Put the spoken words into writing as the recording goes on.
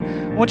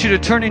want you to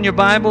turn in your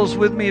Bibles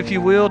with me, if you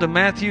will, to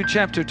Matthew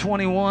chapter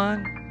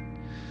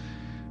 21.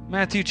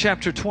 Matthew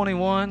chapter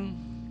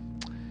 21.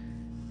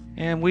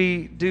 And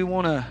we do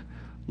want to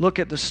look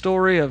at the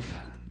story of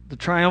the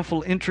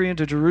triumphal entry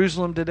into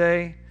Jerusalem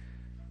today.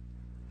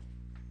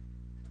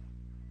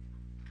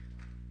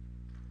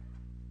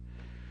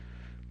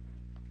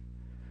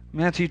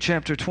 Matthew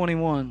chapter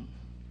 21.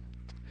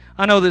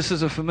 I know this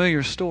is a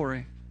familiar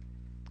story.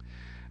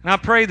 And I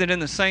pray that in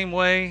the same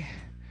way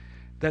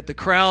that the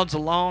crowds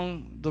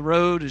along the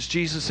road as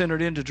Jesus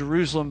entered into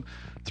Jerusalem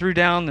threw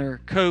down their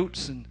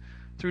coats and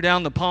threw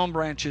down the palm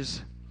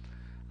branches,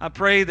 I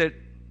pray that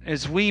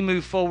as we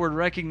move forward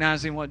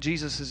recognizing what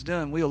Jesus has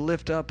done, we'll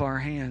lift up our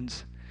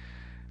hands,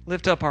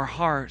 lift up our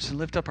hearts, and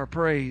lift up our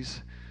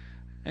praise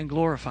and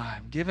glorify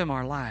Him. Give Him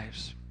our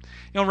lives.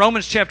 You know,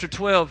 Romans chapter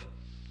 12,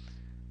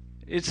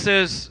 it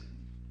says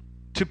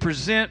to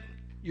present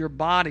your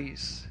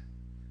bodies,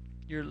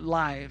 your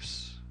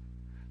lives,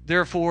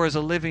 therefore as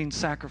a living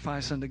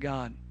sacrifice unto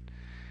God.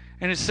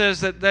 And it says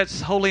that that's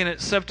holy and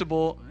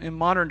acceptable. In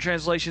modern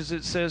translations,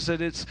 it says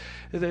that it's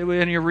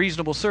in your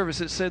reasonable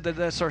service. It said that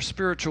that's our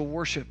spiritual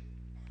worship.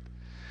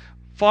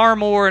 Far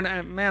more,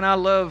 and man, I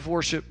love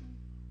worship.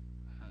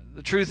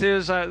 The truth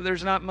is,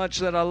 there's not much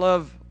that I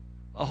love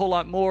a whole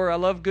lot more. I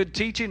love good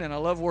teaching and I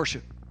love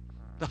worship.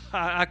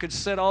 I could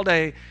sit all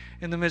day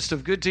in the midst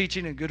of good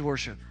teaching and good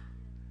worship.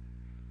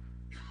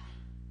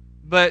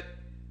 But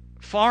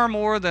far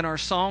more than our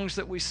songs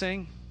that we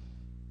sing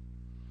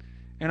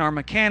and our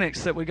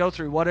mechanics that we go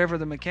through, whatever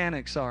the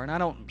mechanics are. And I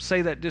don't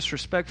say that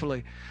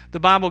disrespectfully. The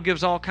Bible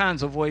gives all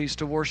kinds of ways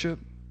to worship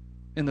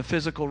in the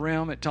physical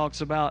realm. It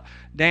talks about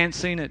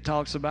dancing. It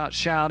talks about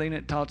shouting.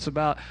 It talks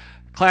about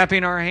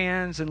clapping our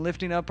hands and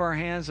lifting up our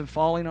hands and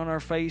falling on our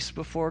face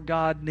before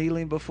God,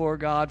 kneeling before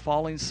God,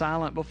 falling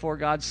silent before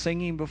God,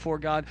 singing before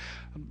God,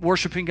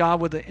 worshiping God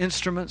with the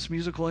instruments,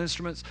 musical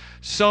instruments.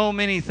 So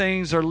many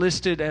things are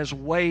listed as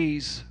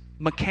ways,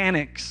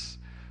 mechanics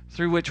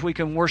through which we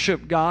can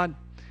worship God,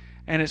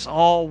 and it's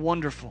all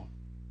wonderful.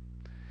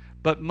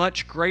 But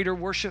much greater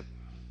worship,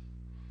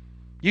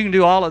 you can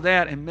do all of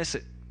that and miss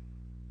it.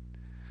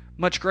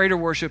 Much greater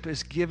worship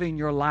is giving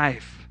your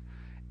life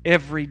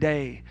every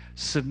day,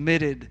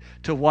 submitted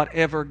to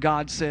whatever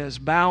God says,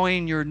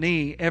 bowing your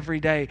knee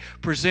every day,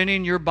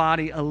 presenting your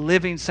body a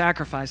living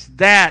sacrifice.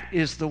 That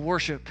is the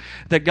worship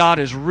that God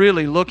is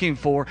really looking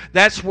for.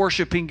 That's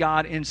worshiping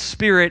God in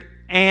spirit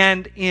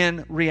and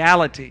in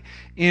reality,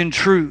 in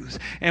truth.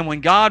 And when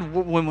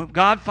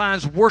God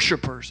finds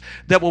worshipers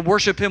that will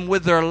worship Him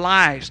with their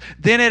lives,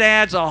 then it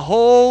adds a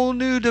whole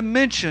new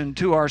dimension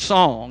to our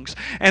songs.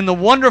 And the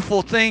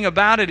wonderful thing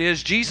about it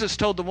is Jesus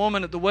told the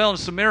woman at the well in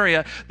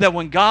Samaria that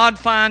when God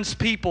finds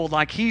people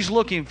like He's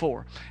looking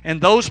for, and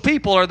those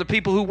people are the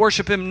people who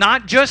worship Him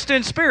not just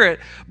in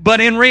spirit,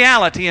 but in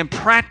reality, in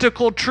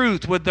practical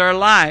truth with their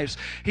lives,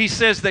 He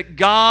says that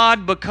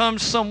God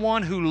becomes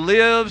someone who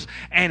lives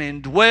and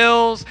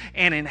indwells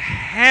and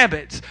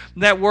inhabits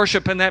that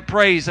worship and that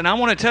praise. And I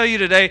want to tell you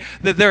today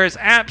that there is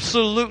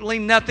absolutely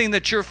nothing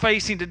that you're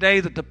facing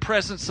today that the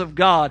presence of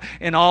God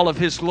in all of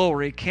His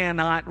glory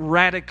cannot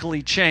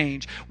radically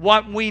change.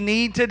 What we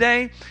need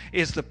today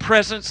is the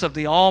presence of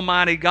the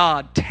Almighty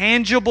God,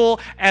 tangible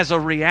as a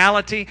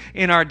reality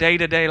in our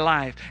day-to-day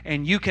life.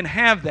 And you can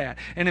have that.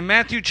 And in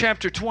Matthew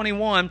chapter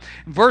 21,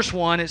 verse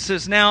 1, it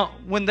says, "Now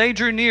when they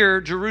drew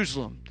near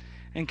Jerusalem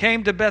and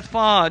came to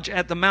Bethphage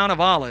at the Mount of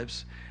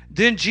Olives,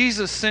 then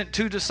Jesus sent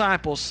 2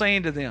 disciples,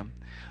 saying to them,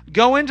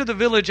 Go into the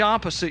village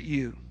opposite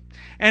you,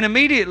 and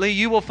immediately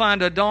you will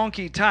find a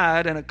donkey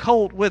tied and a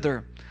colt with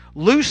her.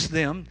 Loose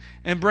them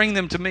and bring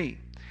them to me.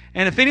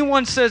 And if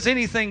anyone says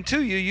anything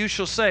to you, you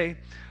shall say,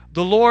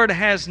 The Lord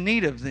has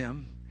need of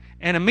them,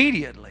 and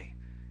immediately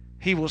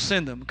He will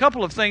send them." A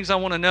couple of things I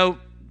want to note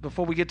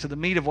before we get to the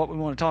meat of what we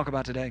want to talk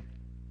about today.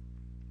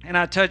 And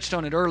I touched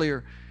on it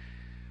earlier.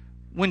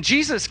 When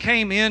Jesus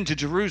came into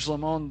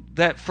Jerusalem on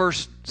that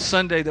first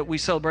Sunday that we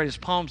celebrate as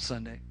Palm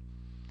Sunday,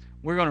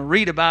 we're going to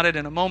read about it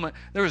in a moment,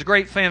 there was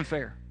great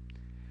fanfare.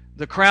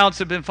 The crowds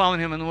had been following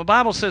Him, and when the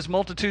Bible says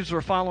multitudes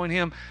were following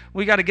Him,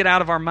 we got to get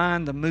out of our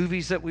mind the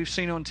movies that we've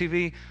seen on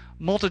TV.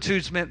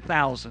 Multitudes meant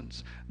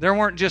thousands. There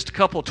weren't just a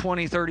couple,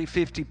 20, 30,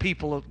 50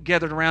 people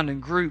gathered around in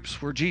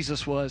groups where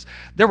Jesus was.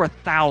 There were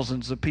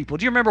thousands of people.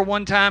 Do you remember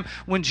one time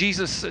when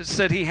Jesus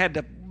said He had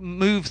to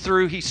move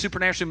through, He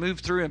supernaturally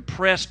moved through and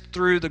pressed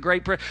through the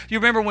great prayer? You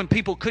remember when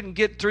people couldn't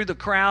get through the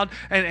crowd,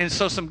 and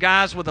so some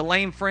guys with a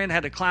lame friend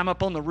had to climb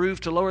up on the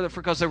roof to lower the,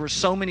 because there were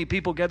so many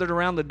people gathered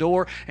around the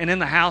door and in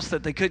the house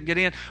that they couldn't get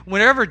in.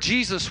 Whenever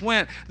Jesus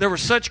went, there were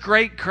such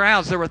great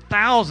crowds. There were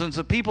thousands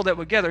of people that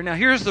would gather. Now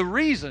here's the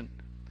reason.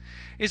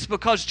 It's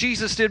because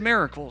Jesus did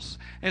miracles.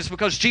 And it's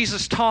because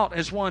Jesus taught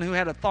as one who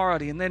had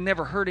authority. And they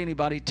never heard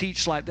anybody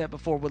teach like that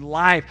before, with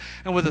life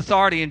and with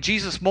authority. And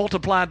Jesus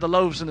multiplied the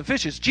loaves and the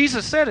fishes.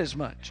 Jesus said as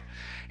much.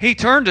 He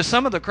turned to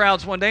some of the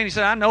crowds one day and He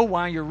said, "I know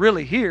why you're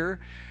really here.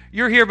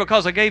 You're here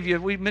because I gave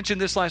you, we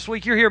mentioned this last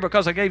week, you're here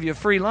because I gave you a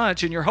free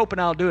lunch and you're hoping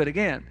I'll do it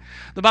again.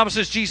 The Bible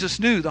says Jesus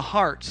knew the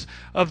hearts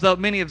of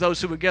many of those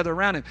who would gather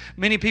around him.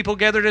 Many people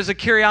gathered as a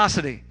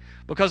curiosity,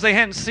 because they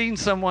hadn't seen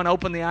someone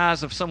open the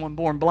eyes of someone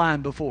born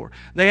blind before.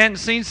 They hadn't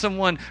seen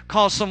someone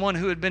cause someone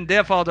who had been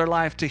deaf all their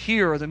life to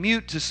hear, or the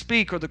mute to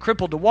speak, or the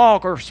crippled to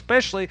walk, or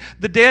especially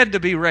the dead to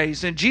be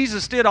raised. And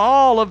Jesus did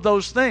all of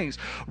those things.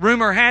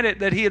 Rumor had it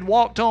that he had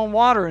walked on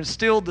water and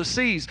stilled the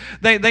seas.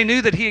 They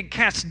knew that he had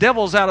cast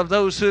devils out of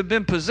those who had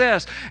been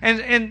possessed,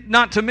 and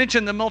not to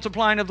mention the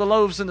multiplying of the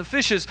loaves and the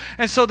fishes.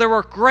 And so there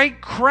were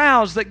great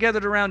crowds that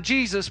gathered around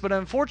Jesus, but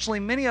unfortunately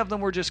many of them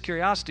were just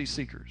curiosity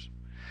seekers.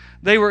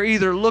 They were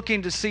either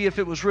looking to see if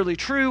it was really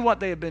true what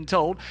they had been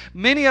told.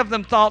 Many of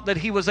them thought that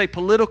he was a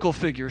political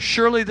figure.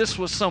 Surely this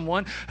was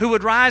someone who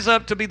would rise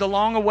up to be the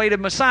long-awaited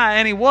Messiah,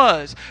 and he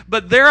was.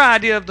 But their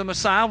idea of the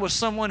Messiah was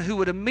someone who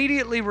would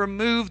immediately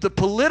remove the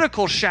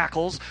political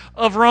shackles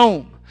of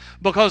Rome,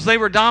 because they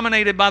were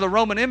dominated by the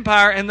Roman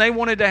Empire and they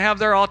wanted to have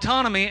their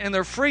autonomy and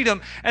their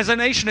freedom as a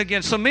nation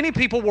again. So many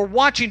people were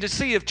watching to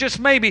see if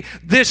just maybe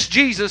this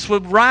Jesus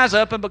would rise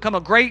up and become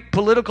a great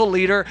political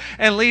leader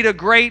and lead a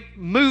great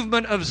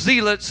movement of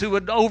zealots who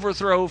would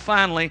overthrow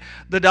finally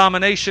the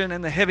domination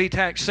and the heavy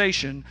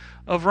taxation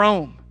of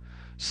Rome.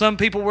 Some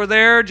people were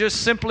there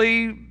just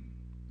simply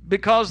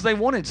because they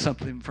wanted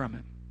something from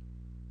him.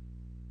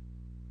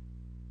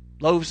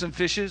 Loaves and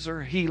fishes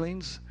or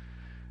healings.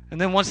 And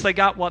then once they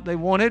got what they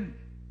wanted,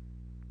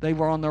 they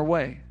were on their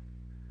way.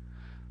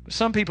 But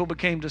some people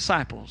became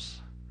disciples.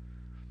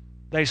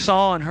 They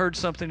saw and heard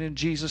something in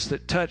Jesus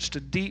that touched a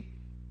deep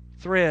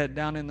thread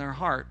down in their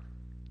heart.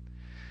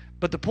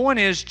 But the point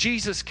is,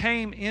 Jesus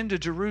came into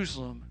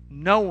Jerusalem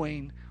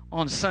knowing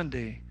on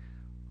Sunday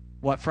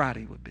what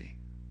Friday would be.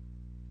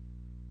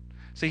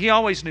 See, he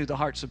always knew the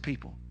hearts of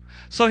people.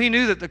 So he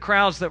knew that the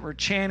crowds that were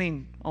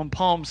chanting on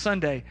Palm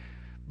Sunday,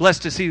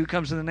 "Blessed is he who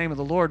comes in the name of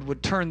the Lord,"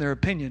 would turn their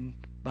opinion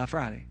by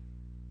Friday.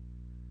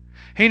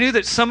 He knew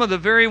that some of the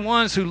very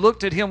ones who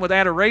looked at him with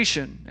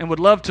adoration and would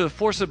love to have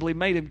forcibly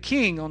made him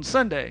king on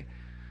Sunday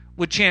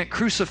would chant,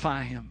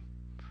 "Crucify him,"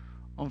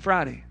 on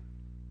Friday.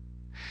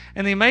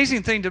 And the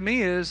amazing thing to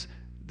me is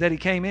that he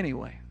came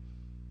anyway.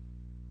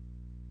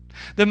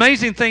 The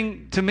amazing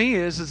thing to me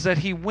is that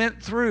he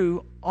went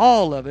through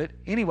all of it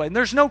anyway. And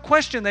there's no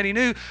question that he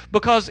knew,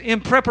 because in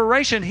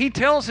preparation he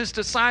tells his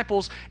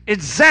disciples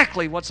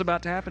exactly what's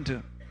about to happen to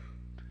him.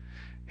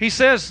 He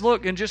says,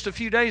 look, in just a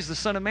few days the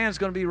Son of Man is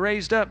going to be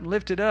raised up and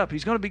lifted up.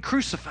 He's going to be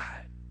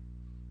crucified.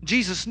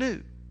 Jesus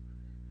knew.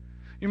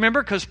 You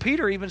remember? Because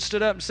Peter even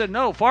stood up and said,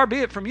 "No, far be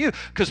it from you."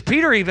 Because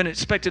Peter even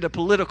expected a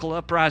political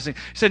uprising.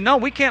 He said, "No,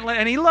 we can't let,"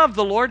 and he loved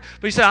the Lord,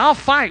 but he said, "I'll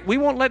fight. We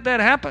won't let that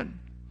happen."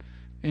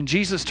 And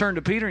Jesus turned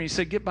to Peter and he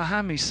said, "Get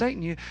behind me,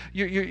 Satan."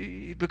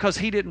 Because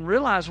he didn't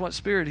realize what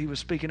spirit he was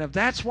speaking of.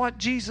 That's what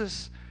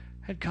Jesus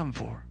had come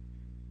for.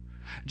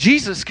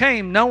 Jesus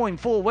came knowing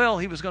full well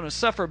he was going to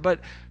suffer, but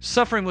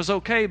suffering was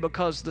okay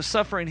because the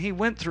suffering he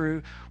went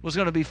through was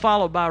going to be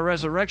followed by a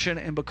resurrection,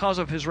 and because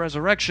of his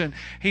resurrection,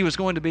 he was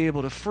going to be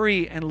able to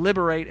free and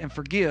liberate and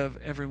forgive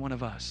every one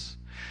of us.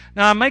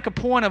 Now, I make a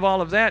point of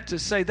all of that to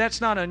say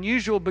that's not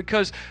unusual,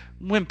 because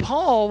when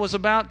Paul was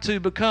about to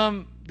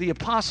become the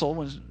apostle,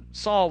 when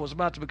Saul was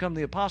about to become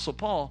the apostle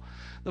Paul,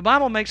 the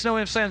Bible makes no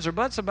ifs, ands, or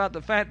buts about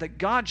the fact that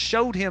God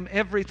showed him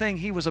everything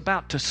he was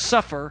about to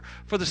suffer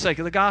for the sake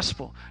of the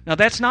gospel. Now,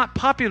 that's not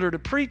popular to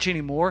preach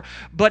anymore,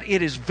 but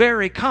it is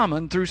very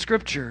common through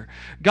Scripture.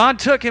 God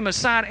took him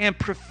aside and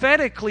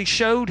prophetically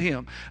showed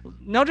him.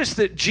 Notice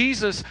that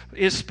Jesus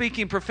is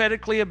speaking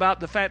prophetically about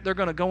the fact they're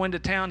going to go into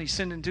town. He's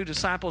sending 2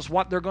 disciples,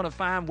 what they're going to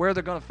find, where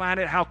they're going to find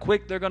it, how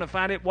quick they're going to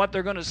find it, what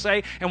they're going to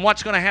say, and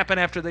what's going to happen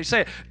after they say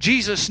it.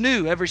 Jesus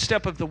knew every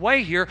step of the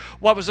way here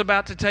what was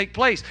about to take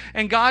place.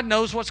 And God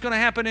knows what's going to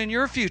happen in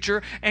your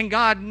future, and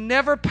God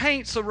never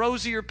paints a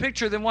rosier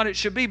picture than what it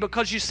should be,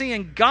 because you see,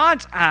 in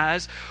God's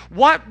eyes,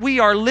 what we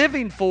are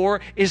living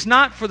for is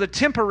not for the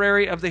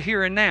temporary of the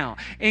here and now.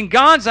 In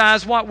God's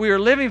eyes, what we are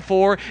living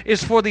for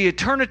is for the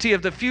eternity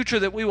of the future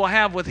that we will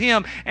have with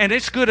Him, and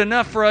it's good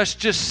enough for us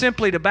just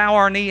simply to bow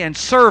our knee and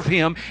serve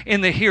Him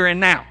in the here and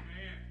now,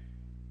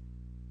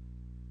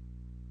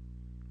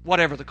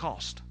 whatever the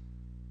cost.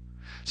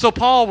 So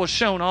Paul was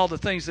shown all the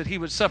things that he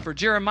would suffer.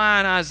 Jeremiah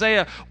and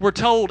Isaiah were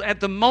told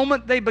at the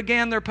moment they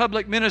began their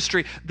public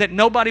ministry that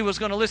nobody was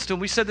going to listen to them.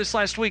 We said this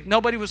last week.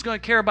 Nobody was going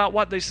to care about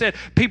what they said.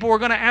 People were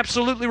going to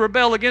absolutely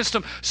rebel against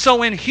them.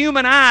 So in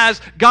human eyes,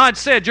 God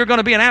said, "You're going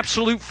to be an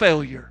absolute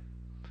failure."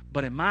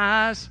 But in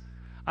my eyes,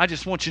 I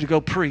just want you to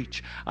go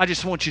preach. I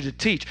just want you to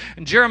teach.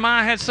 And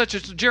Jeremiah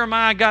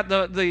got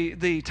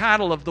the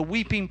title of the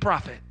weeping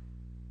prophet,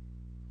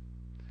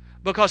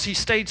 because he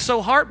stayed so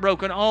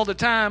heartbroken all the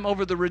time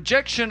over the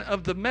rejection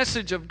of the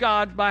message of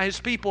God by His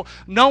people,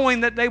 knowing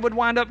that they would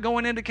wind up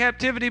going into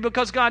captivity,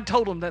 because God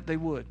told them that they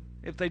would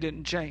if they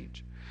didn't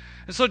change.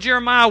 And so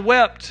Jeremiah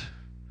wept,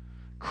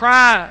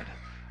 cried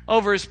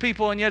over his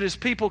people, and yet his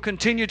people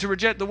continued to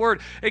reject the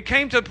word. It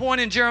came to a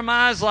point in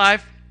Jeremiah's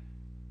life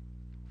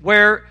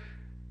where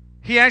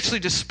he actually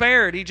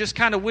despaired. He just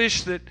kind of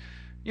wished that,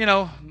 You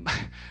know,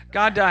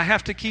 God, do I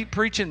have to keep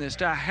preaching this?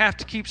 Do I have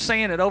to keep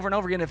saying it over and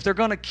over again? If they're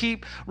going to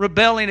keep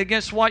rebelling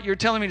against what you're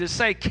telling me to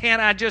say, can't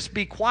I just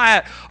be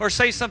quiet or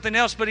say something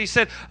else? But he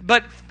said,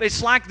 but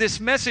it's like this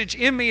message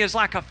in me is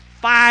like a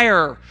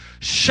fire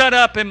shut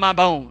up in my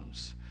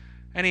bones.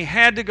 And he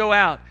had to go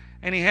out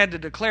and he had to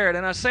declare it.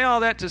 And I say all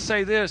that to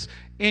say this: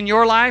 in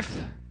your life,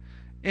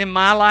 in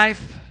my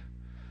life,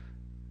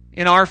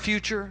 in our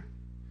future,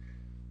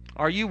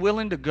 are you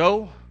willing to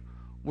go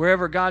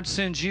wherever God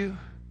sends you?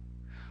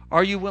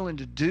 Are you willing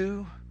to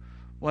do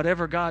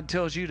whatever God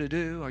tells you to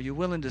do? Are you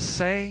willing to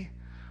say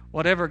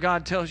whatever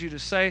God tells you to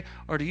say?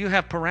 Or do you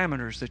have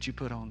parameters that you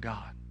put on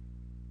God?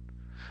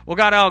 Well,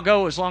 God, I'll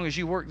go as long as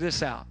you work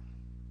this out.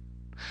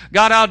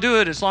 God, I'll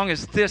do it as long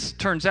as this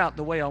turns out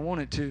the way I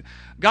want it to.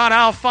 God,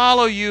 I'll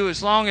follow you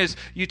as long as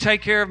you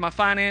take care of my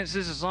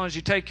finances, as long as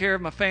you take care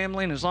of my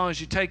family, and as long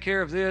as you take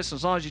care of this,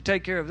 as long as you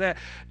take care of that.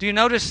 Do you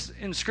notice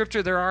in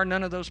Scripture there are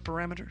none of those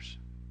parameters?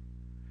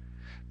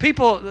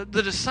 People,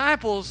 the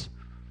disciples,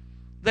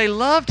 they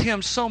loved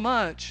him so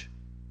much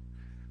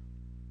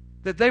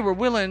that they were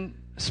willing,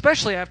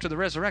 especially after the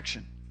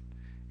resurrection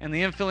and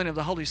the infilling of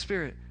the Holy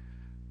Spirit,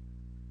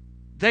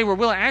 they were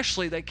willing,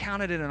 actually they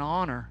counted it an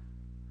honor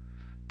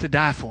to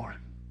die for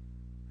him.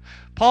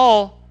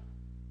 Paul,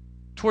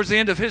 towards the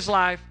end of his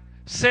life,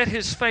 set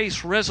his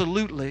face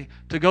resolutely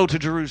to go to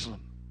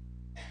Jerusalem.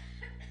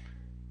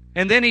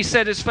 And then he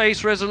set his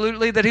face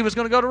resolutely that he was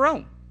going to go to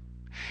Rome.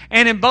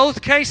 And in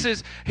both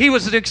cases, he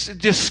was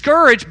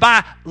discouraged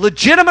by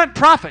legitimate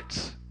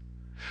prophets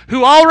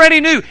who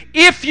already knew,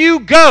 if you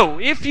go,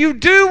 if you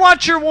do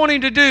what you're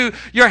wanting to do,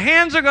 your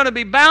hands are going to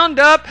be bound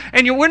up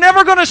and we're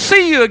never going to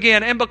see you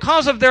again. And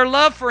because of their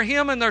love for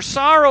him and their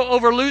sorrow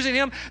over losing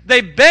him,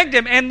 they begged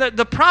him. And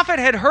the prophet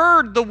had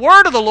heard the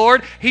word of the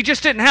Lord. He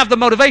just didn't have the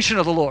motivation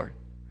of the Lord.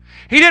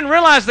 He didn't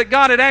realize that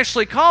God had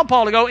actually called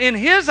Paul to go. In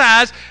his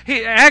eyes,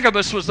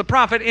 Agabus was the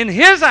prophet. In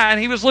his eye, and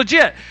he was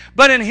legit.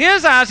 But in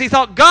his eyes, he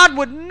thought God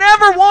would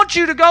never want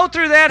you to go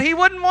through that. He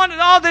wouldn't want it.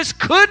 All this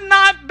could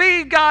not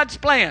be God's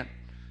plan.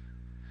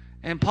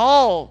 And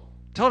Paul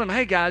told him,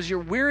 hey guys, you're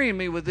wearying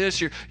me with this.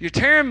 You're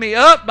tearing me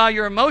up by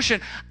your emotion.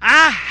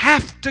 I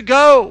have to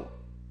go.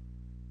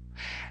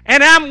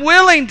 And I'm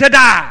willing to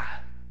die.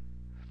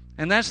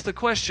 And that's the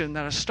question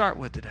that I start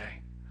with today.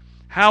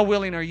 How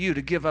willing are you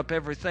to give up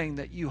everything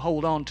that you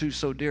hold on to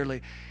so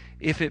dearly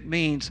if it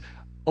means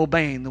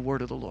obeying the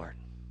word of the Lord?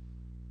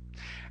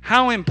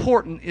 How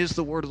important is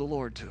the word of the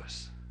Lord to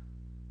us?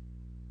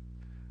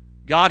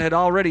 God had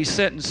already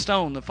set in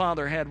stone. The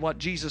Father had what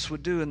Jesus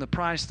would do and the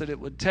price that it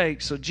would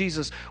take. So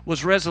Jesus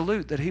was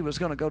resolute that he was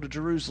going to go to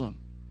Jerusalem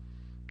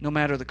no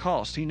matter the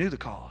cost. He knew the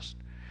cost.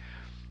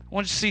 I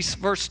want you to see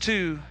verse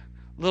 2,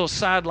 a little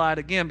sidelight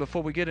again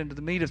before we get into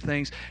the meat of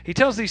things. He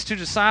tells these two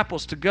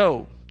disciples to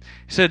go.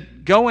 He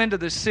said, go into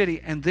this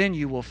city and then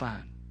you will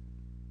find.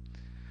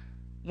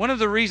 One of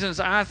the reasons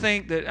I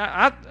think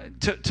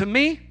that, to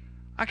me,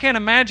 I can't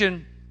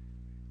imagine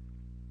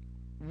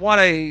what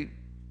a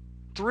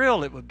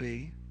thrill it would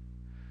be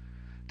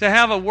to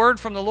have a word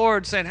from the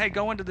Lord saying, hey,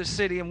 go into this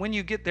city, and when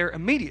you get there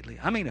immediately,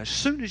 I mean as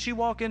soon as you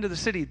walk into the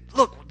city,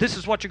 look, this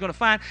is what you're going to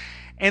find.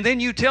 And then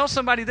you tell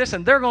somebody this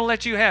and they're going to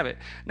let you have it.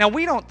 Now,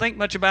 we don't think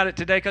much about it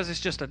today because it's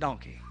just a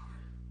donkey.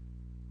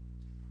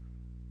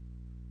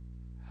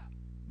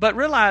 But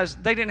realize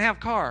they didn't have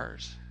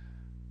cars,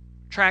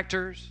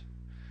 tractors,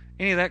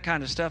 any of that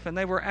kind of stuff. And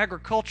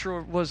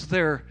agriculture was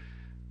their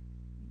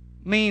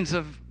means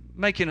of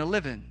making a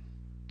living.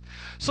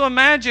 So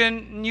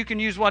imagine, you can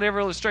use whatever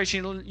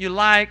illustration you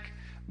like,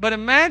 but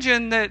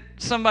imagine that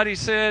somebody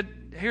said,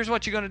 here's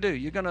what you're going to do.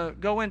 You're going to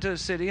go into a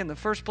city, and the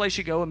first place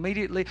you go,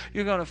 immediately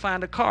you're going to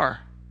find a car.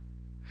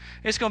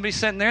 It's going to be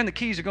sitting there, and the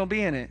keys are going to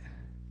be in it.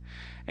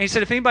 And he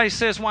said, if anybody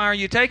says, why are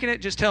you taking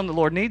it? Just tell them the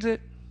Lord needs it.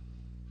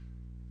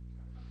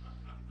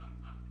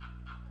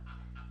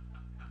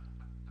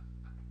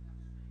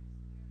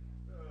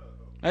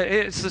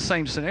 It's the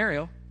same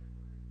scenario.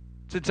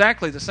 It's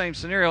exactly the same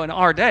scenario in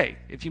our day,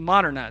 if you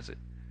modernize it.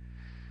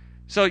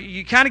 So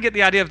you kind of get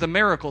the idea of the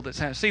miracle that's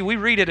happening. See, we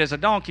read it as a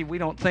donkey. We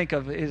don't think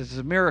of it as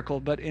a miracle,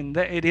 but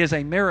it is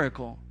a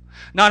miracle.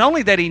 Not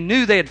only that he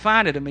knew they'd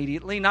find it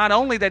immediately, not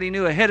only that he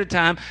knew ahead of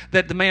time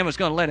that the man was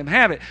going to let him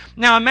have it.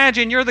 Now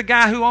imagine you're the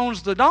guy who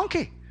owns the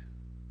donkey.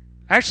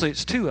 Actually,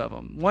 it's two of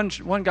them.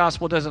 One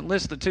gospel doesn't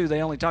list the two.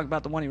 They only talk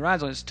about the one he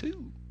rides on. It's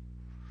two.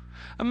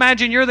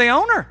 Imagine you're the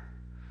owner.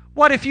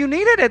 What if you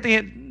need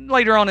it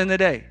later on in the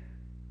day?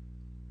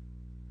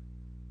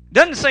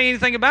 Doesn't say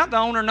anything about the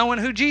owner knowing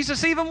who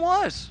Jesus even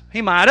was.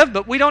 He might have,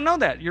 but we don't know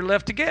that. You're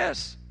left to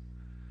guess.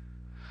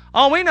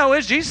 All we know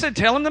is Jesus said,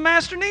 tell him the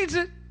master needs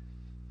it.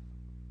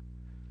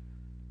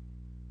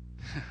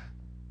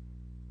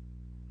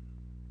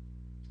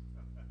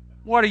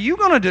 What are you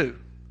going to do?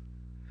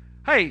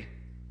 Hey,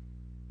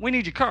 we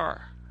need your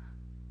car.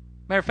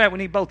 Matter of fact, we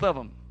need both of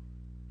them.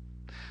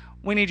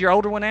 We need your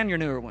older one and your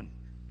newer one.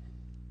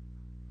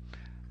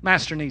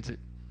 Master needs it.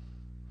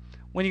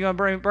 When are you going to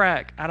bring it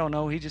back? I don't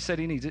know. He just said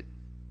he needs it.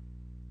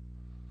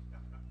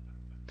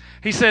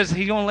 He says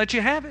he's going to let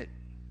you have it.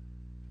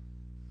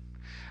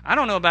 I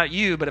don't know about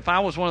you, but if I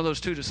was one of those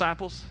two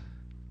disciples,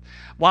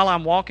 while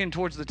I'm walking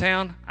towards the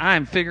town, I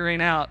am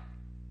figuring out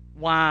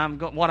what I'm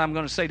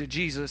going to say to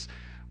Jesus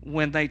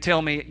when they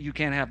tell me you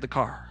can't have the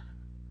car.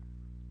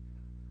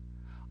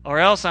 Or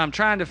else I'm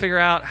trying to figure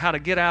out how to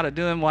get out of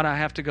doing what I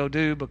have to go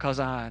do because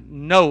I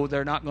know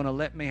they're not going to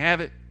let me have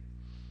it.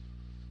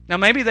 Now,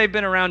 maybe they've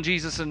been around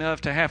Jesus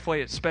enough to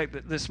halfway expect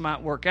that this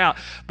might work out.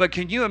 But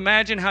can you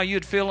imagine how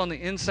you'd feel on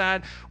the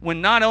inside when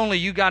not only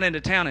you got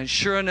into town and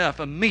sure enough,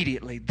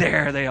 immediately,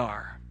 there they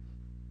are.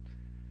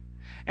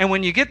 And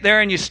when you get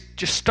there and you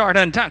just start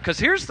untying, because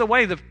here's the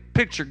way the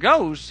picture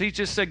goes. He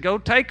just said, go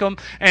take them,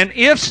 and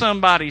if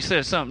somebody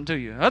says something to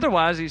you.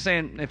 Otherwise, he's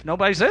saying, if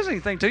nobody says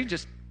anything to you,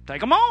 just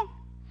take them on.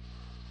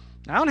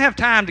 I don't have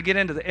time to get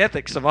into the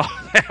ethics of all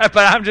that,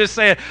 but I'm just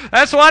saying,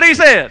 that's what he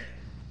said.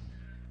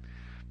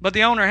 But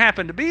the owner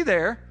happened to be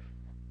there,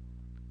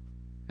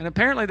 and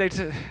apparently they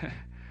said,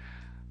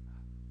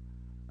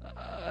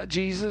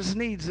 Jesus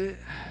needs it.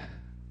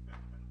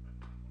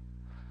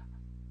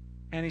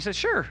 And he said,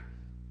 sure.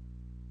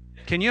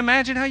 Can you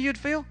imagine how you'd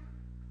feel?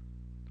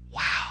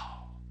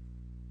 Wow.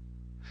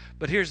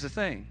 But here's the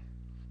thing.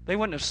 They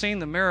wouldn't have seen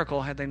the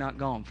miracle had they not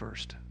gone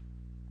first.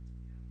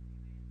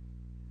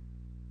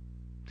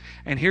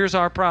 And here's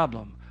our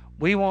problem.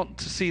 We want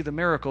to see the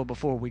miracle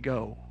before we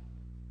go.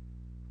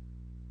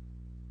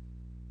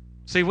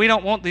 See, we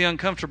don't want the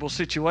uncomfortable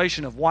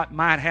situation of what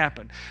might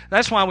happen.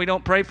 That's why we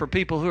don't pray for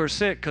people who are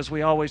sick, because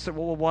we always say,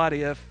 well, what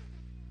if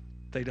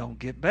they don't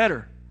get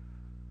better?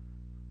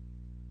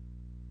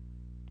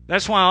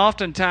 That's why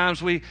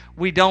oftentimes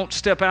we don't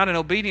step out in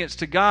obedience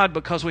to God,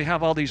 because we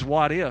have all these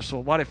what ifs.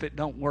 Well, what if it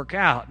don't work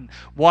out? And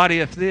what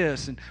if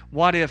this? And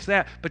what if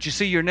that? But you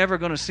see, you're never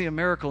going to see a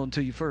miracle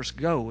until you first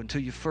go,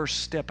 until you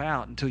first step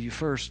out, until you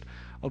first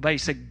obey. He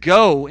said,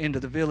 go into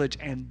the village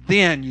and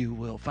then you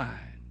will find.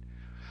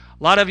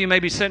 A lot of you may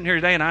be sitting here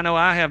today, and I know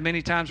I have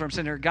many times where I'm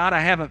sitting here, God,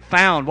 I haven't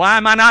found. Why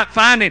am I not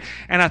finding?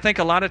 And I think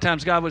a lot of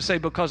times God would say,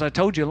 because I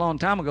told you a long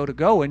time ago to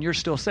go and you're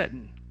still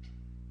sitting.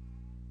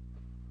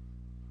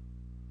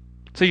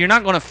 So you're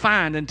not going to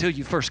find until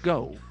you first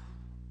go.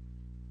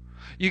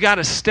 You got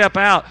to step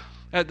out.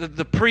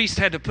 The priest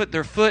had to put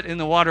their foot in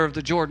the water of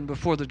the Jordan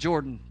before the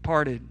Jordan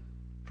parted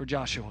for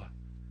Joshua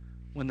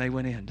when they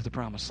went into the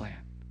promised land.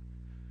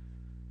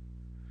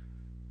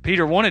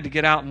 Peter wanted to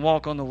get out and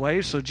walk on the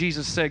waves, so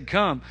Jesus said,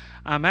 come.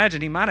 I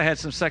imagine he might have had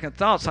some second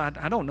thoughts.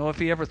 I don't know if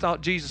he ever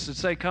thought Jesus would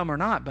say come or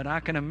not, but I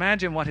can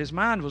imagine what his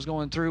mind was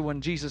going through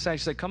when Jesus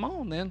actually said, come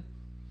on then.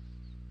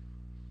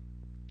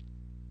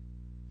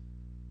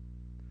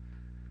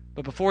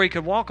 But before he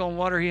could walk on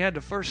water, he had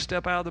to first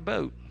step out of the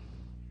boat.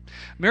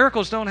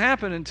 Miracles don't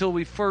happen until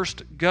we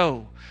first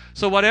go.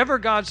 So whatever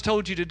God's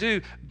told you to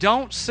do,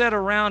 don't sit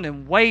around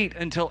and wait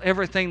until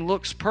everything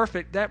looks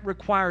perfect. That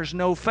requires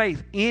no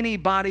faith.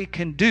 Anybody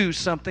can do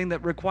something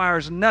that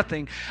requires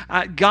nothing.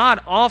 God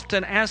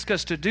often asks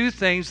us to do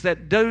things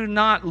that do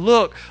not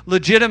look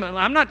legitimate.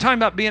 I'm not talking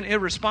about being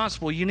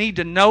irresponsible. You need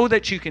to know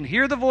that you can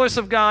hear the voice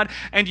of God,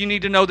 and you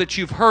need to know that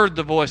you've heard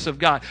the voice of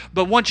God.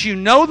 But once you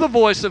know the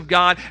voice of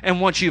God,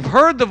 and once you've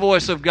heard the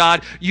voice of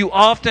God, you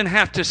often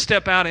have to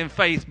step out in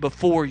faith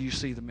before you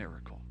see the miracle.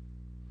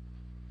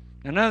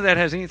 Now, none of that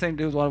has anything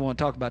to do with what I want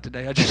to talk about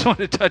today. I just want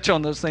to touch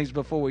on those things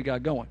before we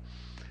got going.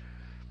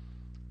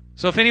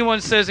 So if anyone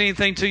says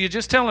anything to you,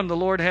 just tell them the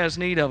Lord has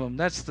need of them.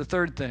 That's the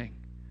third thing.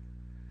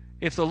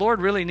 If the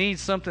Lord really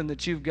needs something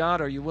that you've got,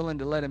 are you willing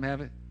to let him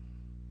have it?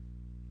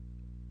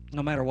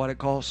 No matter what it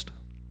costs.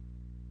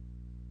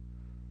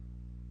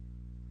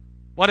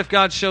 What if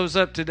God shows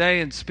up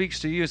today and speaks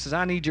to you and says,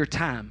 I need your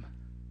time.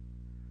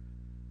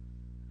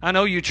 I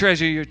know you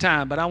treasure your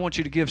time, but I want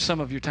you to give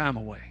some of your time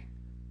away.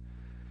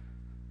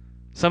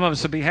 Some of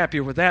us would be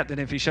happier with that than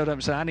if he showed up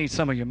and said, I need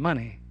some of your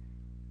money.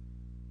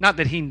 Not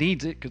that he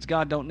needs it, because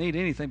God don't need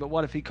anything, but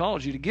what if he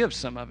calls you to give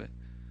some of it?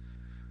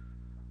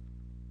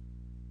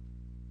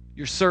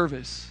 Your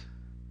service.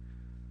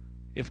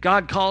 If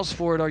God calls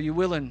for it, are you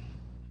willing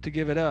to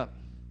give it up?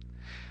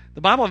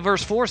 The Bible in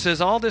verse 4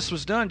 says, all this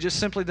was done just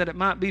simply that it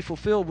might be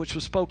fulfilled, which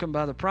was spoken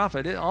by the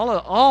prophet.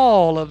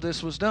 All of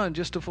this was done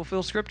just to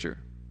fulfill Scripture.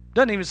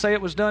 Doesn't even say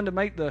it was done to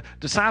make the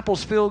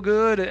disciples feel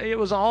good. It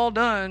was all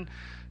done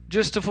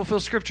just to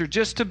fulfill Scripture,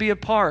 just to be a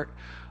part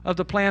of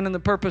the plan and the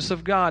purpose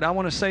of God. I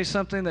want to say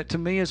something that to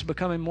me is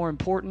becoming more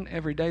important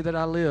every day that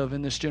I live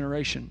in this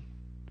generation.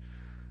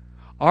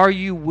 Are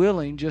you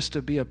willing just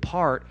to be a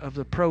part of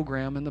the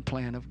program and the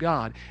plan of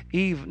God,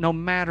 no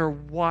matter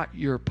what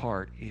your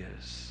part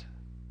is?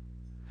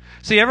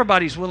 See,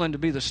 everybody's willing to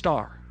be the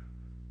star.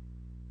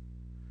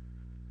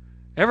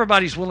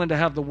 Everybody's willing to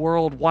have the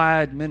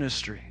worldwide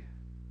ministry.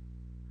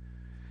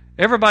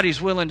 Everybody's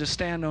willing to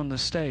stand on the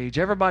stage.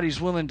 Everybody's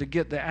willing to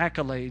get the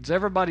accolades.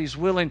 Everybody's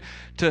willing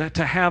to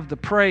have the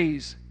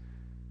praise.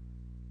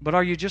 But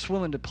are you just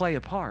willing to play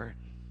a part?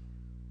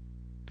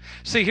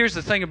 See, here's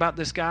the thing about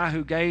this guy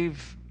who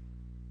gave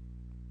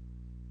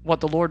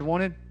what the Lord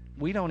wanted.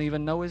 We don't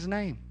even know his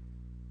name.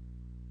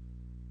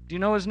 Do you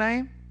know his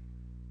name?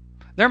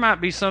 There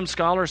might be some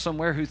scholar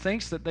somewhere who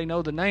thinks that they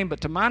know the name,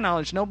 but to my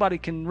knowledge, nobody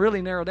can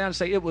really narrow down and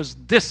say it was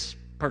this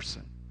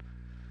person.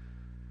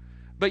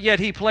 But yet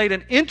he played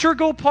an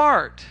integral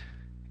part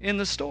in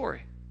the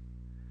story.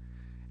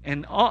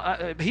 And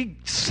he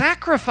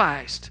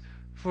sacrificed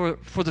for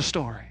the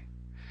story.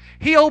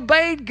 He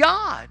obeyed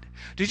God.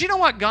 Did you know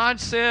what God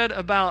said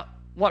about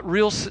what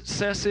real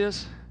success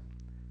is?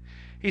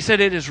 He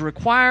said it is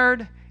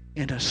required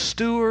in a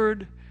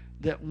steward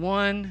that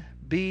one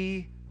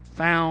be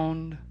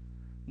found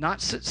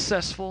not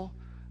successful,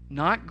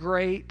 not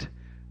great,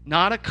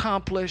 not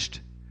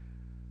accomplished,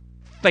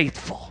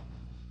 faithful.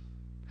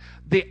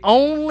 The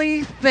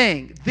only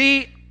thing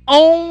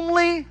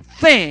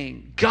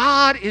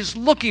God is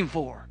looking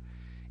for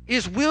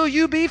is, will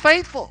you be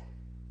faithful?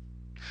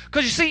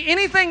 Because you see,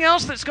 anything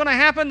else that's going to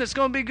happen that's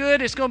going to be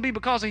good, it's going to be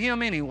because of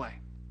Him anyway.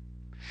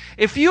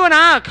 If you and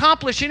I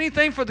accomplish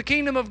anything for the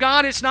kingdom of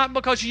God, it's not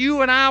because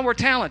you and I were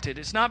talented.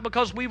 It's not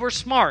because we were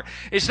smart.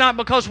 It's not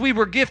because we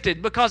were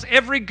gifted, because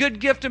every good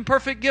gift and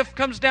perfect gift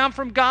comes down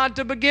from God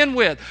to begin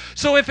with.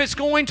 So if it's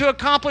going to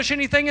accomplish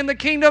anything in the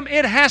kingdom,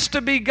 it has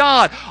to be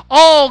God.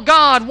 All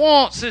God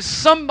wants is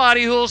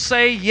somebody who will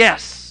say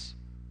yes.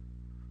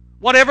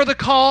 Whatever the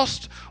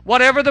cost,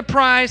 whatever the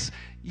price,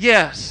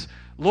 yes.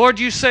 Lord,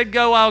 you said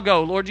go, I'll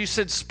go. Lord, you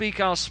said speak,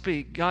 I'll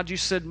speak. God, you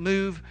said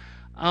move,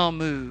 I'll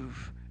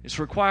move. It's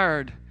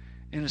required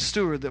in a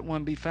steward that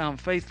one be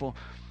found faithful.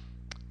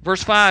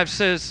 Verse 5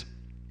 says,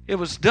 it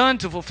was done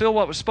to fulfill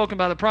what was spoken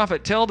by the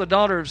prophet. Tell the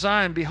daughter of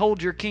Zion,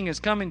 behold, your king is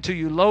coming to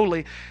you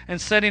lowly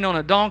and sitting on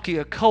a donkey,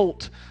 a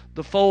colt,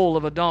 the foal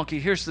of a donkey.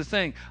 Here's the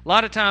thing. A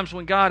lot of times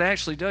when God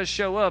actually does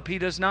show up, He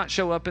does not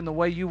show up in the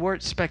way you were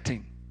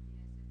expecting.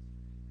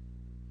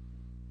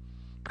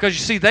 Because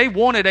you see, they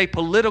wanted a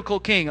political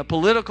king, a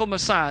political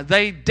Messiah.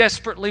 They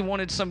desperately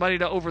wanted somebody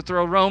to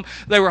overthrow Rome.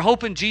 They were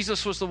hoping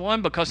Jesus was the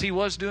one because He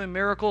was doing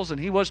miracles and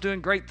He was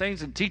doing great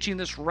things and teaching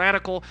this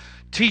radical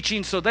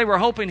teaching. So they were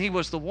hoping He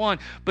was the one.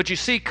 But you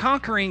see,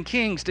 conquering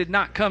kings did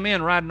not come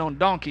in riding on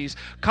donkeys.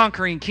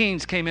 Conquering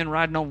kings came in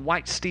riding on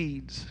white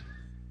steeds.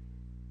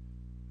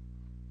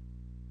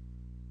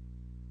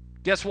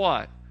 Guess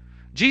what?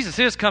 Jesus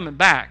is coming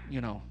back, you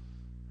know.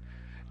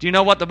 Do you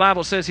know what the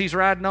Bible says He's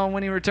riding on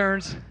when He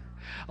returns?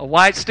 A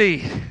white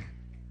steed.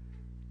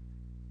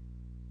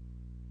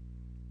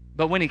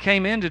 But when He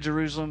came into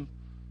Jerusalem,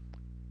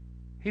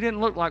 He didn't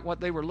look like what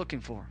they were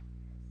looking for.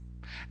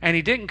 And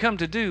He didn't come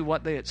to do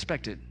what they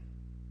expected.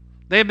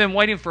 They had been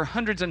waiting for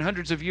hundreds and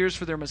hundreds of years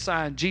for their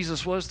Messiah.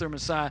 Jesus was their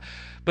Messiah.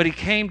 But He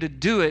came to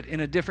do it in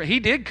a different... He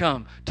did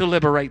come to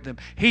liberate them.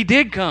 He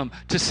did come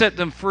to set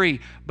them free.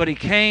 But He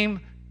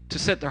came to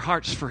set their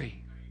hearts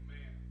free.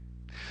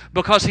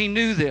 Because He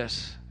knew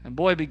this. And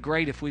boy, it'd be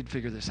great if we'd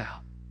figure this out.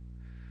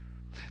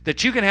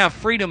 That you can have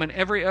freedom in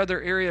every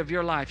other area of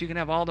your life. You can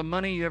have all the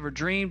money you ever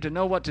dreamed to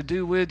know what to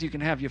do with. You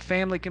can have your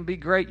family can be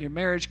great. Your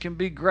marriage can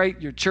be great.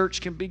 Your church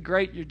can be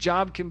great. Your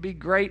job can be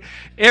great.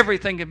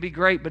 Everything can be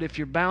great. But if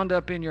you're bound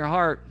up in your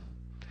heart,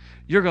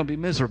 you're going to be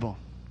miserable.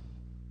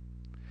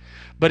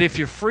 But if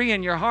you're free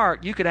in your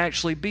heart, you could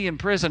actually be in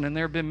prison. And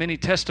there have been many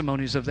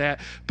testimonies of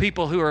that.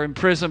 People who are in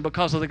prison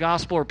because of the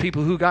gospel, or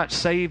people who got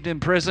saved in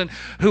prison,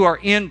 who are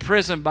in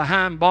prison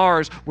behind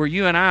bars where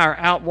you and I are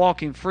out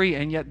walking free,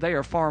 and yet they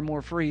are far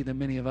more free than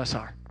many of us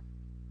are.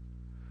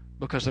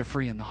 Because they're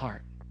free in the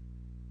heart.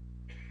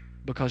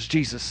 Because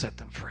Jesus set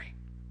them free.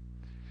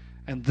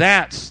 And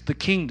that's the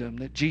kingdom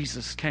that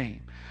Jesus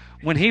came.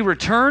 When He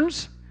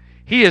returns,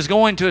 He is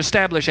going to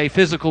establish a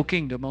physical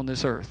kingdom on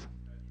this earth.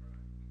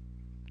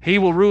 He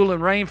will rule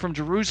and reign from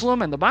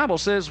Jerusalem, and the Bible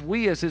says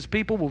we as His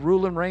people will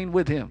rule and reign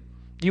with Him.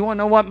 You want to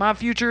know what my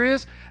future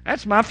is?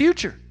 That's my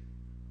future.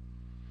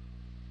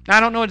 I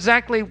don't know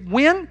exactly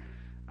when,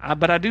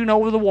 but I do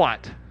know the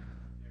what.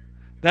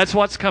 That's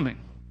what's coming.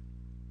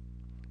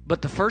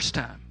 But the first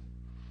time,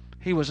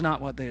 He was not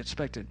what they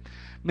expected.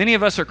 Many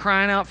of us are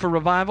crying out for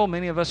revival.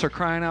 Many of us are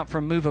crying out for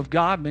a move of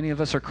God. Many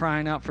of us are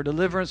crying out for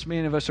deliverance.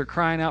 Many of us are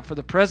crying out for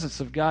the presence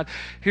of God.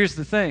 Here's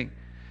the thing.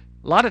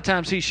 A lot of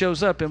times He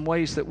shows up in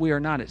ways that we are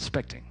not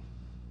expecting.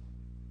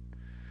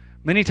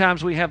 Many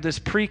times we have this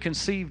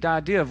preconceived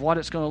idea of what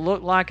it's going to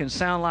look like and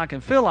sound like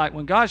and feel like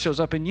when God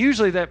shows up. And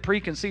usually that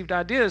preconceived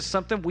idea is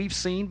something we've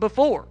seen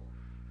before.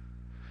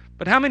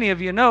 But how many of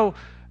you know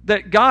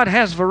that God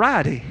has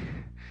variety?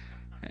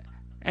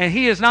 And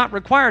He is not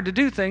required to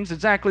do things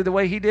exactly the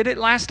way He did it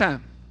last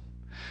time.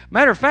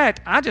 Matter of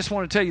fact, I just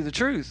want to tell you the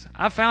truth.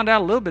 I found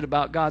out a little bit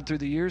about God through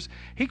the years.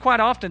 He quite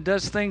often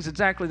does things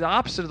exactly the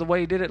opposite of the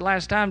way He did it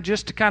last time,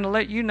 just to kind of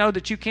let you know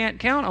that you can't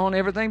count on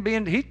everything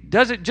being... He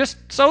does it just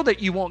so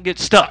that you won't get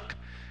stuck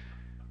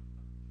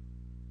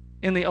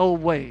in the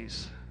old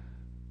ways.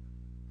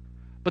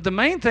 But the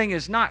main thing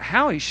is not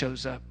how He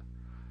shows up.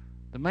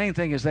 The main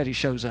thing is that He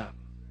shows up.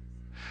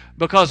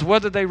 Because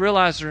whether they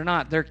realized it or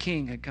not, their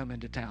king had come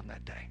into town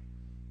that day.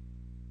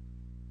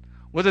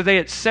 Whether they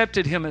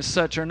accepted him as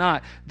such or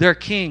not, their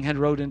king had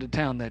rode into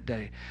town that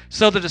day.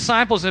 So the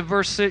disciples in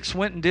verse 6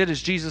 went and did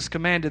as Jesus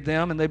commanded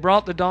them, and they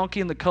brought the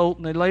donkey and the colt,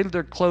 and they laid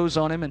their clothes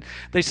on him, and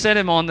they set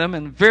him on them,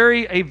 and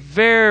a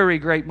very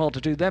great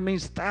multitude, that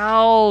means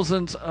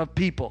thousands of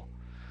people,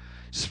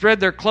 spread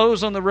their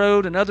clothes on the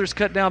road, and others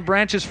cut down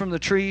branches from the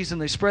trees,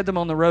 and they spread them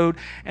on the road.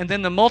 And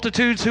then the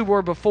multitudes who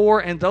were before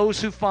and those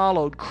who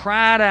followed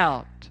cried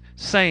out,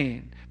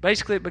 saying,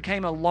 basically it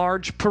became a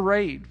large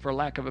parade, for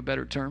lack of a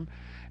better term.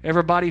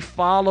 Everybody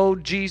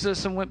followed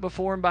Jesus and went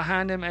before and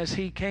behind him as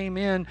he came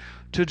in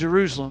to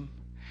Jerusalem.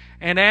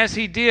 And as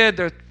he did,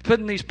 they're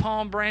putting these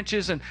palm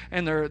branches and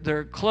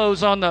their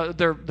clothes on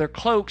their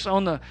cloaks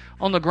on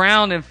the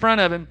ground in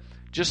front of him,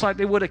 just like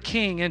they would a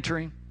king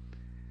entering.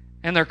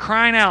 And they're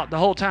crying out the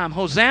whole time,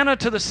 Hosanna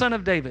to the Son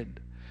of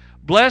David.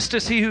 Blessed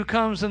is he who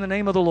comes in the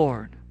name of the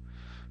Lord.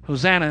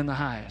 Hosanna in the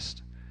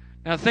highest.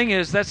 Now the thing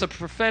is, that's a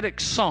prophetic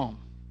psalm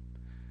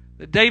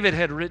that David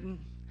had written,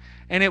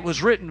 and it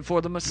was written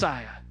for the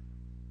Messiah.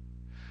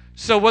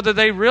 So whether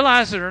they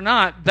realized it or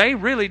not, they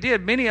really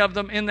did. Many of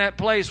them in that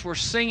place were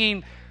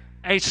singing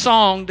a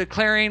song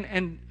declaring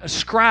and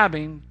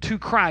ascribing to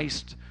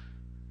Christ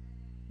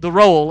the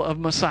role of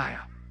Messiah.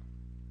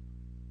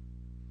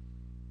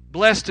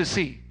 Blessed is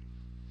he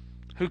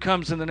who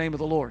comes in the name of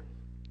the Lord.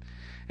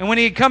 And when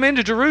he had come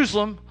into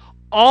Jerusalem,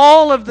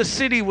 all of the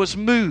city was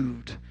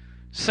moved,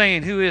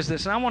 saying, who is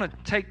this? And I want to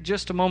take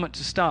just a moment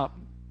to stop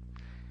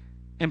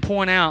and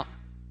point out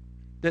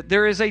that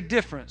there is a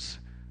difference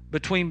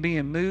between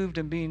being moved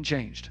and being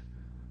changed.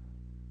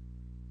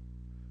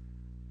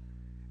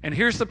 And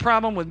here's the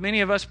problem with many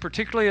of us,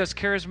 particularly as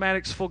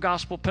charismatics, full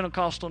gospel,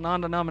 Pentecostal,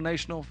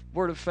 non-denominational,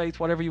 word of faith,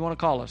 whatever you want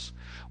to call us.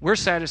 We're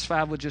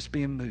satisfied with just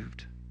being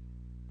moved.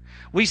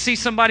 We see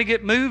somebody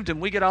get moved and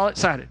we get all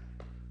excited.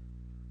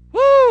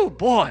 Woo,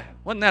 boy,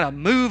 wasn't that a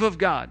move of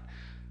God?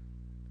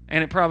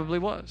 And it probably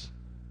was.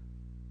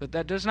 But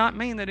that does not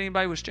mean that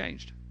anybody was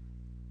changed.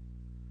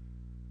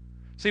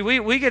 See,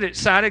 we get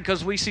excited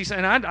because we see,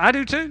 and I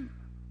do too.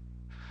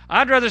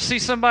 I'd rather see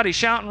somebody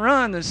shout and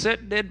run than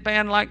sit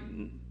deadpan like,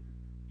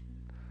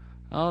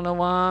 I don't know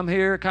why I'm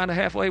here, kind of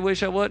halfway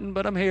wish I wasn't,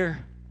 but I'm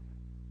here.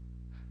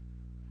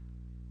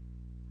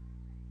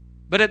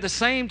 But at the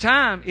same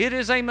time, it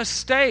is a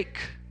mistake,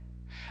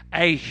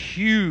 a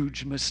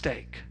huge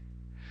mistake,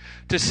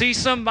 to see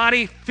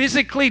somebody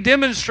physically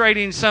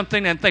demonstrating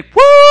something and think,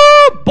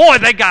 woo, boy,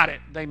 they got it.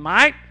 They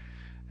might,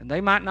 and they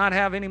might not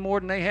have any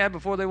more than they had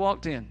before they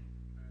walked in.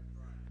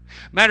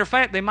 Matter of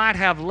fact, they might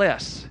have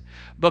less,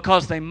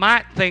 because they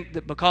might think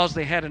that because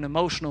they had an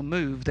emotional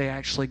move, they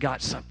actually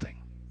got something.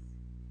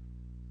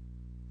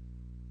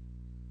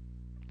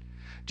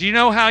 Do you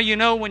know how you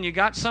know when you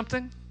got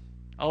something?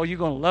 Oh, you're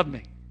going to love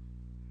me.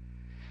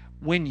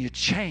 When you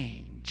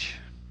change.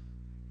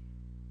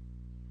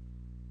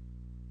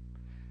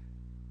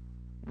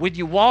 When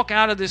you walk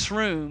out of this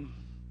room,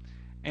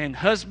 and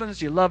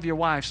husbands, you love your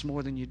wives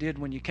more than you did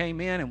when you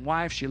came in, and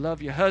wives, you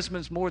love your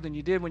husbands more than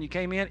you did when you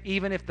came in,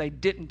 even if they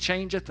didn't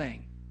change a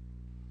thing.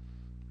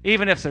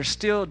 Even if they're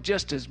still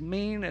just as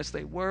mean as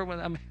they were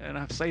when, and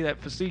I say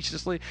that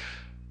facetiously.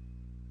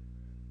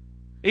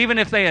 Even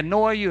if they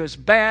annoy you as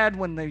bad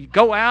when they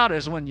go out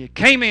as when you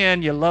came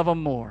in, you love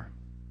them more.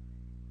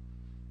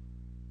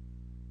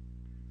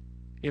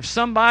 If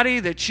somebody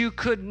that you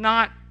could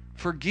not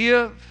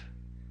forgive,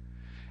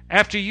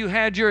 after you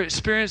had your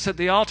experience at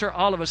the altar,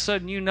 all of a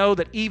sudden you know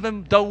that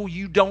even though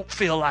you don't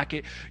feel like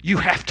it, you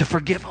have to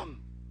forgive them.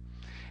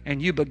 And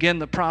you begin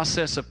the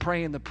process of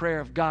praying the prayer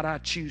of, God, I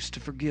choose to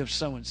forgive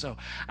so-and-so.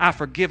 I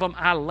forgive them.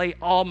 I lay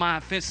all my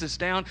offenses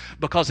down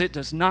because it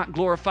does not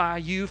glorify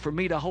you for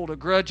me to hold a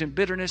grudge and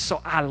bitterness.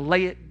 So I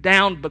lay it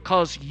down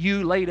because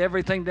you laid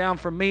everything down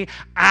for me.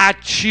 I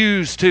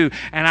choose to.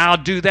 And I'll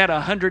do that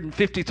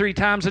 153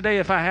 times a day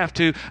if I have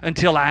to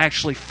until I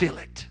actually feel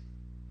it.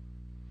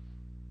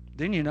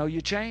 Then you know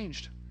you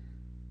changed.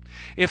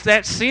 If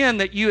that sin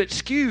that you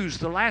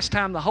excused the last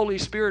time the Holy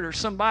Spirit or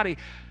somebody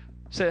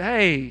said,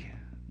 hey,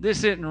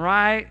 this isn't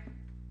right,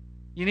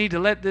 you need to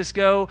let this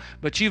go,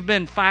 but you've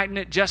been fighting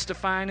it,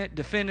 justifying it,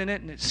 defending it,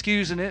 and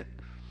excusing it,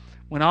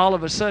 when all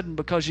of a sudden,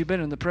 because you've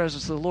been in the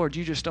presence of the Lord,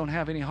 you just don't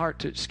have any heart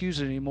to excuse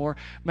it anymore.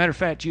 Matter of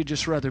fact, you'd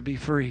just rather be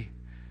free.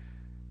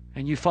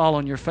 And you fall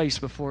on your face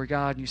before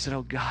God and you said,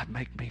 oh God,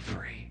 make me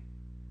free.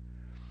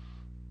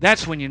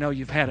 That's when you know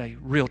you've had a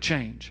real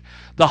change.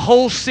 The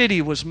whole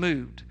city was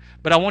moved.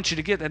 But I want you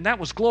to get that. And that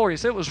was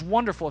glorious. It was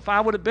wonderful. If I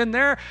would have been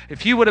there,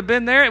 if you would have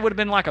been there, it would have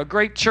been like a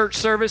great church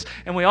service,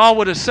 and we all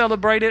would have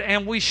celebrated,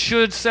 and we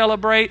should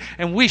celebrate,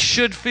 and we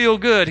should feel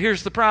good.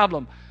 Here's the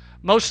problem.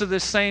 Most of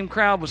this same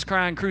crowd was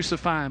crying,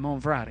 crucify him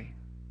on Friday.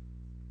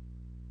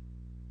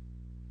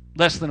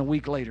 Less than a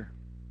week later.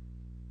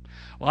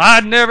 Well,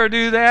 I'd never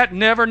do that.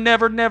 Never would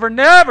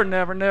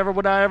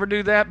I ever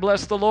do that.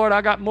 Bless the Lord,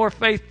 I got more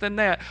faith than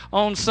that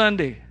on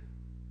Sunday.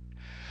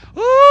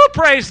 Ooh,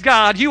 praise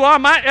God. You are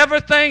my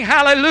everything.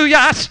 Hallelujah.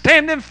 I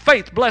stand in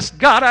faith. Bless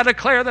God. I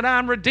declare that I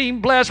am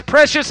redeemed, blessed,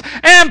 precious,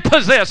 and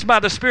possessed by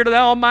the Spirit of the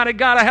Almighty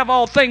God. I have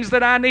all things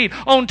that I need.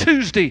 On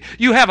Tuesday,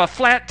 you have a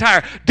flat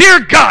tire.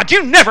 Dear God,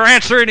 you never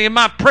answer any of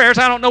my prayers.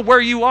 I don't know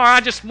where you are. I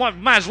just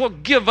might as well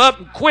give up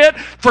and quit.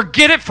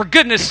 Forget it, for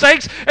goodness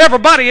sakes.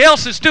 Everybody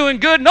else is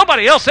doing good.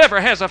 Nobody else ever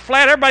has a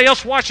flat. Everybody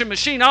else's washing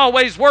machine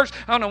always works.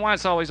 I don't know why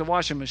it's always a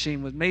washing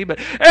machine with me, but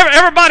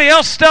everybody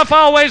else's stuff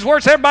always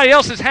works. Everybody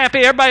else is happy.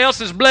 Everybody else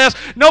is blessed.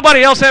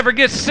 Nobody else ever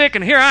gets sick,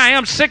 and here I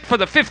am sick for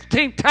the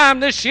 15th time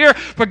this year.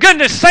 For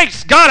goodness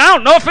sakes, God, I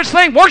don't know if this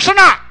thing works or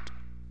not.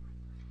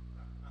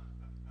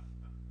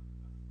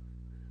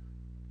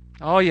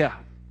 Oh, yeah.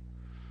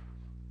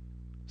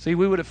 See,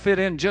 we would have fit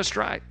in just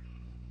right.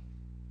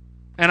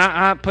 And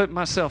I put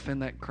myself in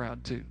that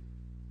crowd too.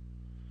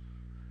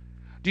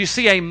 Do you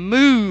see, a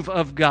move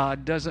of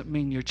God doesn't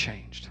mean you're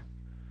changed.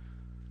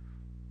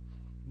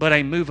 But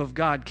a move of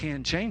God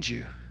can change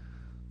you.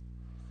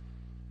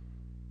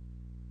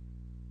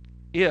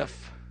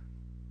 If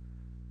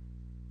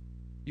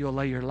you'll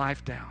lay your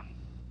life down.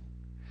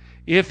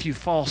 If you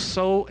fall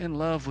so in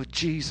love with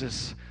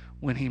Jesus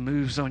when He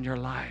moves on your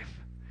life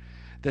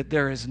that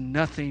there is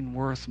nothing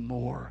worth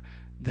more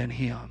than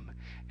Him,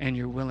 and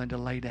you're willing to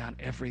lay down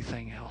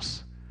everything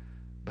else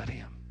but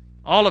Him.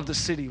 All of the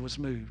city was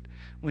moved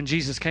when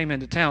Jesus came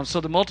into town.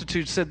 So the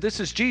multitude said, "This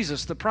is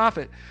Jesus, the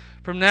prophet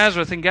from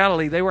Nazareth in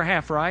Galilee." They were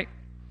half right.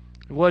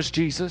 It was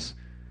Jesus.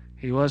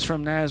 He was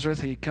from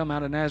Nazareth. He'd come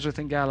out of Nazareth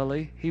in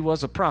Galilee. He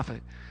was a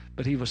prophet,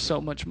 but He was so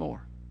much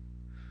more.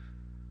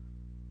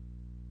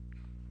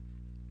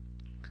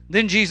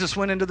 Then Jesus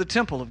went into the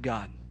temple of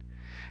God,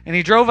 and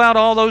He drove out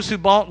all those who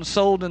bought and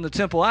sold in the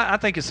temple. I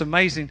think it's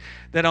amazing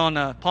that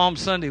on Palm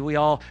Sunday,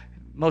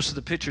 most of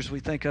the pictures we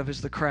think of is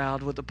the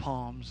crowd with the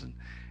palms, and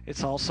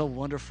it's all so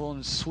wonderful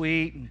and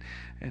sweet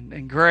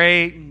and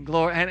great and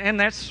glory. And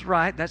that's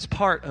right, that's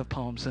part of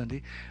Palm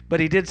Sunday. But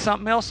He did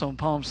something else on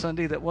Palm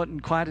Sunday that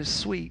wasn't quite as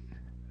sweet.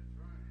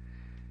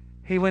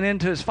 He went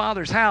into His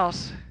Father's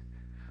house,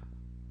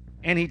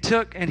 and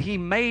He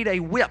made a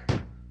whip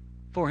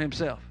for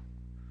Himself.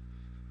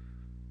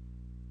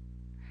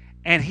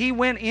 And He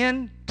went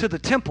into the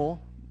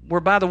temple,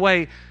 where, by the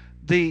way,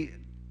 they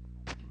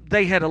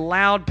had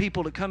allowed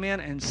people to come in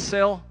and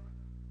sell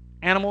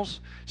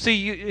animals.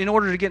 See, in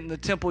order to get in the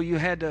temple, you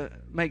had to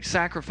make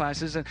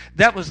sacrifices, and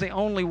that was the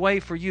only way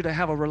for you to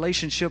have a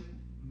relationship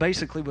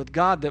basically with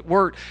God that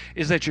worked,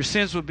 is that your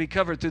sins would be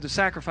covered through the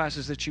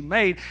sacrifices that you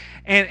made.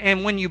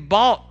 And when you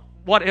bought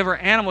whatever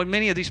animal,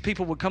 many of these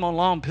people would come on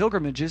long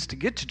pilgrimages to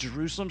get to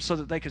Jerusalem so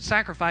that they could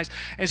sacrifice.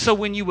 And so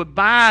when you would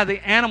buy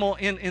the animal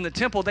in the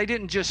temple, they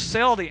didn't just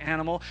sell the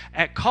animal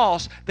at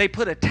cost, they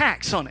put a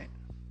tax on it.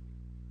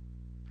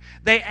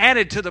 They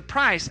added to the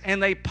price,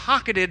 and they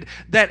pocketed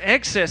that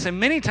excess. And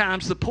many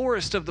times the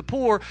poorest of the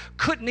poor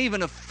couldn't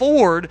even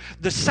afford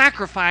the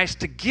sacrifice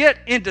to get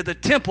into the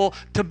temple,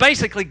 to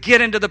basically get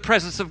into the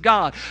presence of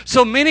God.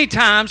 So many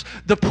times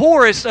the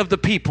poorest of the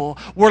people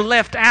were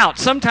left out.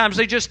 Sometimes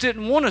they just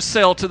didn't want to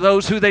sell to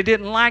those who they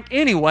didn't like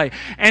anyway.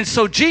 And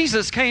so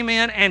Jesus came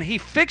in and He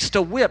fixed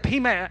a whip.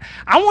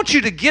 I want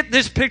you to get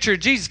this picture of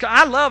Jesus.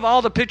 I love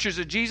all the pictures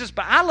of Jesus,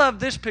 but I love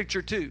this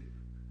picture too.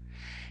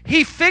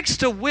 He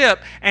fixed a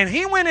whip, and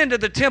He went into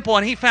the temple,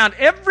 and He found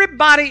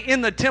everybody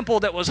in the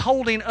temple that was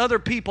holding other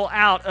people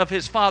out of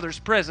His Father's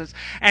presence.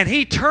 And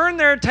He turned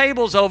their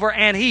tables over,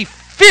 and He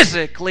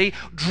physically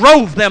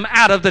drove them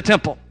out of the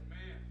temple.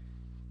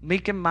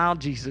 Meek and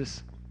mild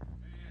Jesus,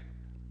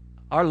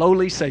 our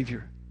lowly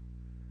Savior.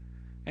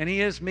 And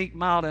He is meek,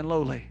 mild, and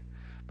lowly,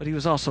 but He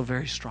was also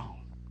very strong.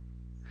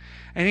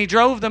 And He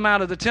drove them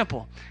out of the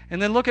temple.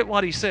 And then look at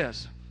what He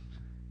says.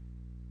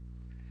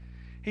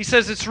 He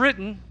says, "It's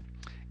written,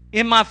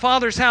 in my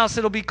Father's house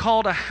it'll be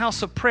called a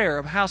house of prayer,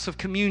 a house of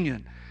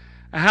communion,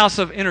 a house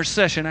of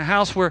intercession, a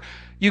house where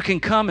you can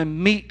come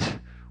and meet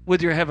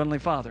with your Heavenly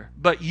Father.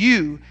 But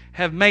you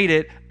have made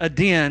it a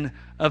den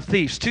of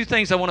thieves." Two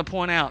things I want to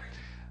point out.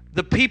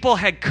 The people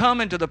had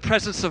come into the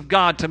presence of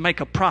God to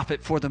make a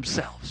profit for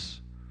themselves.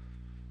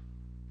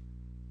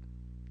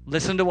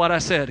 Listen to what I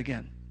said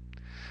again.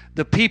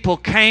 The people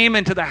came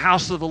into the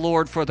house of the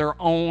Lord for their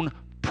own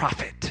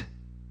profit.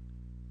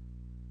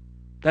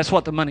 That's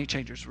what the money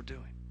changers were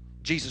doing.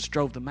 Jesus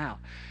drove them out.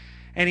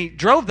 And He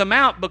drove them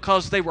out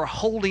because they were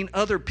holding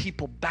other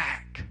people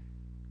back.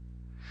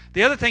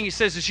 The other thing He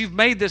says is, you've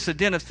made this a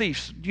den of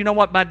thieves. Do you know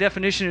what by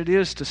definition it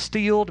is to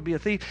steal, to be a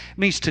thief? It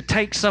means to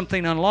take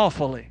something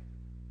unlawfully.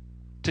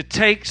 To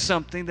take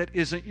something that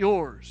isn't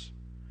yours.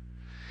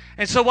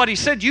 And so what He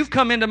said, you've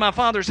come into my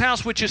Father's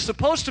house, which is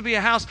supposed to be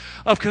a house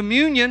of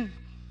communion,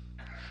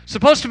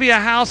 supposed to be a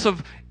house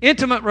of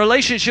intimate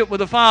relationship with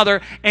the Father,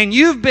 and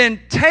you've been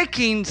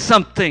taking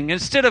something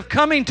instead of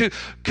coming to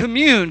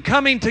commune,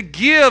 coming to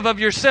give of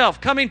yourself,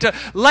 coming to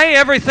lay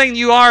everything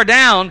you are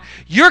down.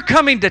 You're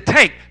coming to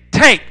take.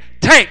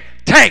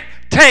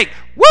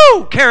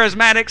 Woo,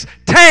 charismatics,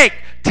 take.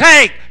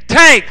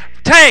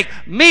 take,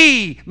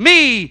 me,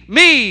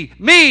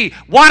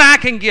 what I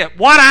can get,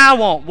 what I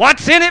want,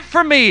 what's in it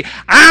for me.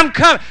 I'm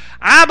coming.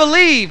 I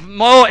believe,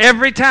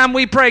 every time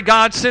we pray,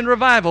 God send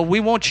revival,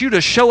 we want you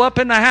to show up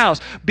in the house.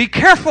 Be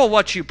careful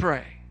what you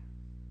pray.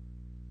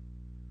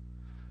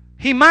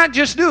 He might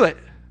just do it.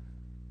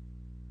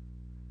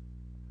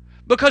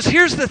 Because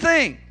here's the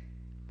thing.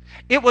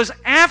 It was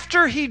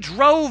after he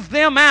drove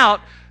them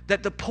out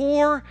that the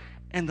poor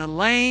and the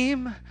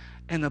lame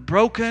and the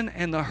broken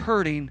and the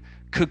hurting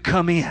could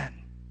come in.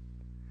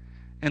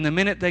 And the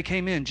minute they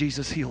came in,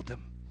 Jesus healed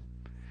them.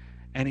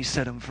 And he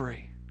set them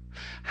free.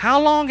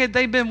 How long had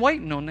they been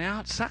waiting on the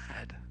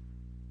outside?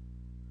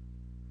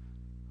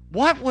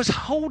 What was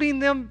holding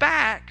them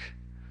back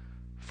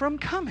from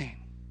coming?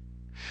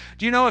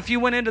 Do you know, if you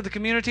went into the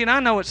community, and I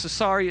know it's a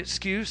sorry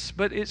excuse,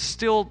 but it's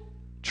still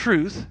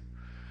truth.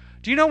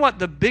 Do you know what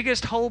the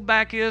biggest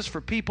holdback is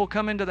for people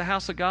coming to the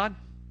house of God?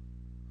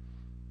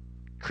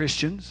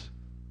 Christians.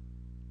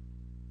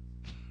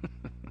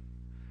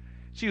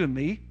 It's you and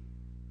me.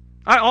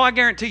 I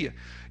guarantee you.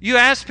 You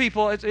ask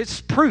people,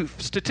 it's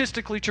proof,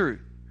 statistically true.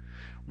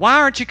 Why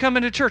aren't you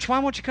coming to church? Why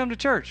won't you come to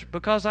church?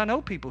 Because I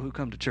know people who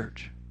come to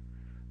church.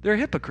 They're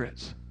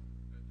hypocrites.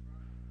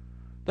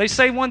 They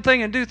say one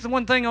thing and do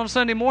one thing on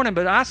Sunday morning,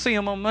 but I see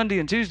them on Monday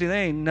and Tuesday.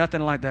 They ain't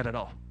nothing like that at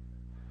all.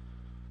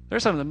 They're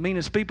some of the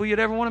meanest people you'd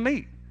ever want to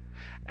meet.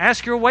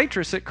 Ask your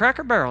waitress at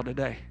Cracker Barrel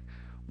today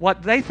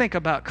what they think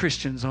about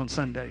Christians on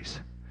Sundays.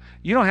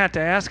 You don't have to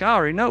ask. I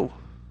already know.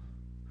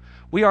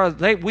 We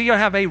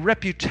have a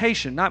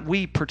reputation, not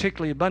we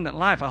particularly Abundant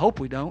Life. I hope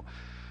we don't.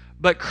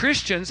 But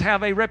Christians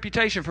have a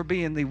reputation for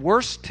being the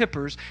worst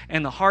tippers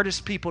and the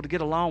hardest people to get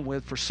along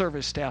with for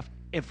service staff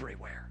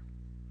everywhere.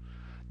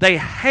 They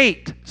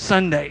hate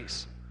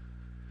Sundays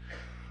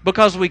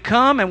because we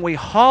come and we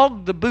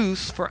hog the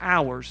booths for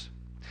hours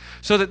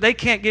so that they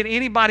can't get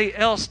anybody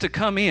else to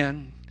come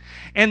in.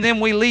 And then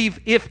we leave,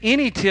 if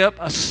any tip,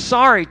 a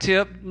sorry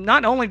tip.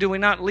 Not only do we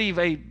not leave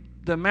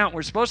the amount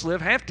we're supposed to live,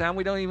 half the time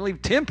we don't even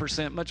leave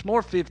 10%, much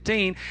more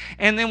 15%.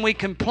 And then we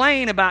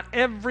complain about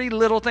every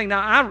little thing.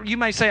 Now, you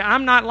may say,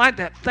 I'm not like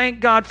that. Thank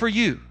God for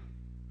you.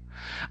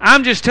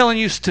 I'm just telling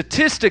you,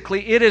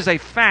 statistically, it is a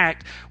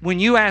fact. When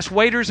you ask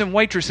waiters and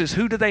waitresses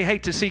who do they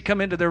hate to see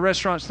come into their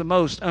restaurants the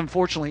most,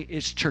 unfortunately,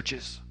 it's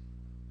churches.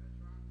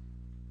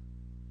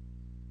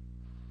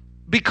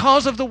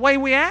 Because of the way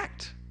we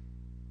act.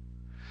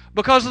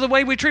 Because of the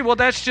way we treat. Well,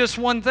 that's just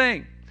one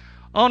thing.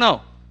 Oh,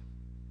 no.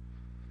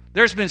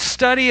 There's been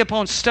study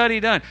upon study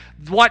done.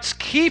 What's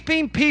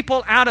keeping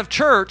people out of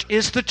church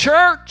is the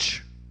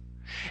church.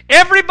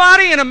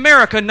 Everybody in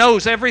America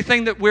knows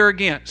everything that we're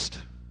against.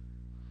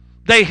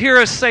 They hear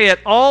us say it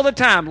all the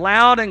time,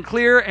 loud and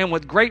clear and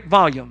with great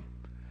volume.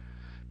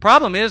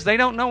 Problem is, they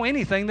don't know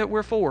anything that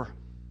we're for.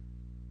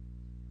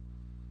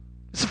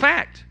 It's a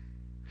fact.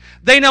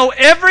 They know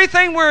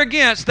everything we're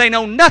against. They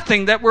know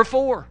nothing that we're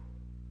for.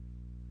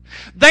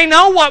 They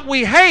know what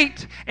we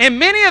hate, and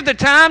many of the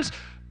times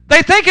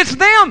they think it's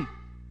them.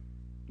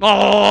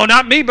 Oh,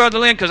 not me, Brother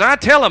Lynn, because I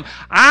tell them,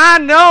 I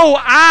know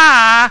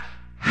I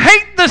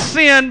hate the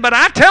sin, but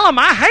I tell them,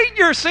 I hate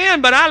your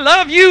sin, but I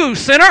love you,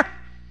 sinner.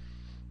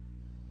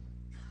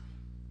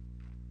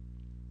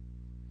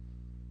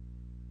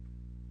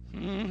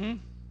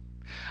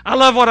 I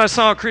love what I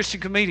saw a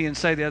Christian comedian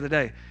say the other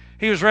day.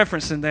 He was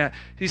referencing that.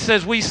 He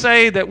says, we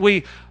say that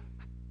we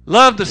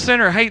love the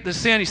sinner, hate the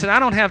sin. He said, I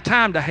don't have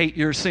time to hate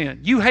your sin.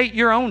 You hate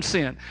your own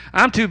sin.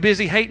 I'm too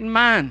busy hating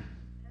mine.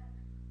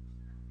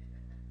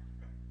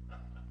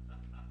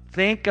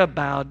 Think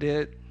about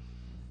it.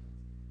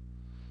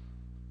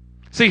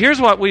 See, here's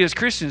what we as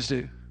Christians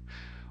do.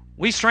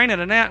 We strain at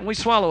a gnat and we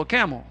swallow a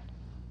camel.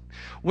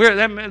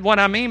 What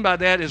I mean by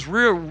that is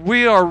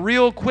we are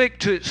real quick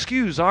to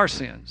excuse our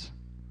sins,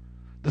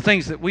 the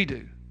things that we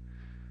do.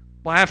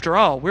 Well, after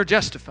all, we're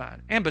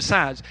justified. And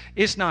besides,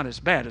 it's not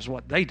as bad as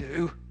what they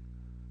do.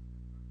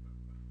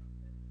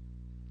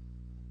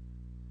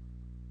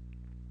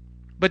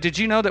 But did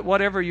you know that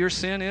whatever your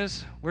sin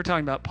is, we're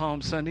talking about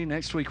Palm Sunday.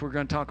 Next week we're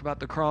going to talk about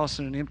the cross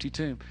and an empty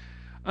tomb.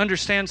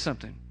 Understand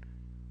something.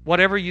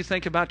 Whatever you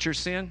think about your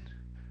sin,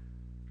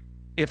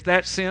 if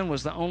that sin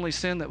was the only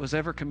sin that was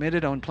ever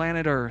committed on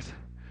planet Earth,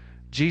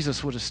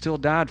 Jesus would have still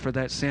died for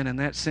that sin, and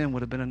that sin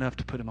would have been enough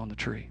to put him on the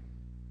tree.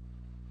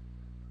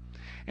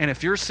 And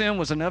if your sin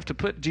was enough to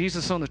put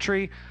Jesus on the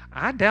tree,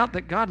 I doubt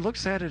that God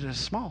looks at it as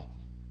small.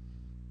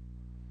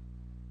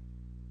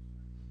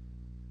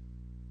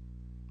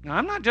 Now,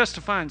 I'm not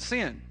justifying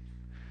sin.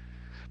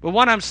 But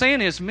what I'm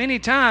saying is many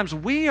times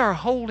we are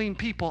holding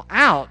people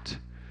out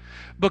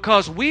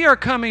because we are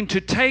coming to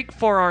take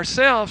for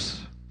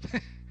ourselves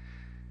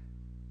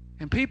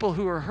and people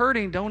who are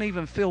hurting don't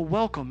even feel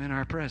welcome in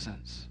our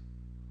presence.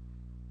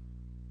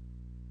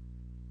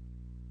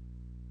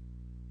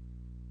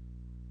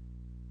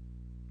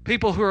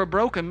 People who are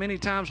broken many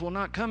times will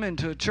not come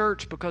into a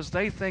church because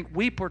they think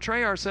we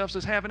portray ourselves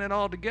as having it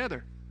all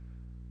together.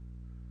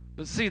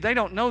 But see, they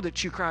don't know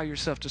that you cry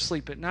yourself to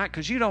sleep at night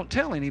because you don't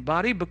tell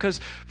anybody, because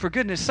for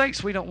goodness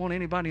sakes, we don't want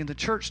anybody in the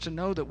church to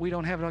know that we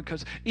don't have it all,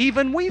 because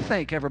even we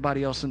think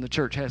everybody else in the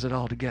church has it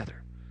all together.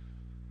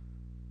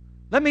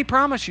 Let me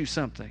promise you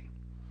something.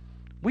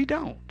 We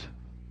don't.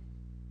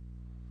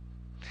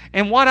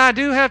 And what I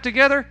do have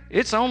together,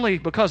 it's only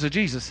because of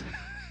Jesus.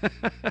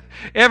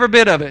 Every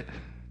bit of it.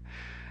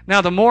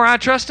 Now, the more I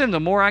trust Him, the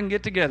more I can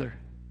get together.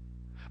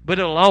 But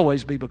it'll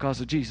always be because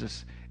of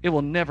Jesus. It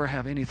will never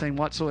have anything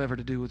whatsoever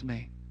to do with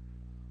me.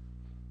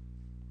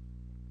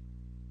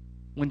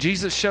 When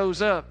Jesus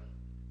shows up,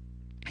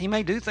 He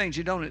may do things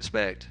you don't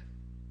expect.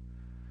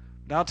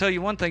 But I'll tell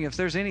you one thing, if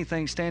there's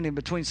anything standing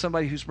between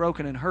somebody who's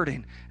broken and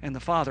hurting and the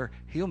Father,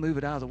 He'll move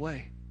it out of the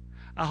way.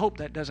 I hope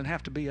that doesn't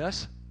have to be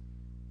us.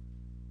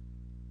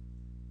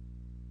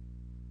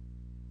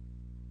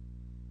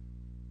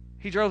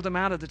 He drove them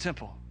out of the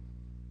temple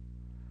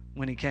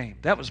when He came.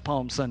 That was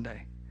Palm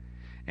Sunday.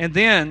 And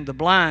then the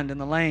blind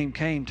and the lame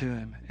came to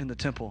Him in the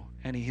temple,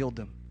 and He healed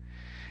them.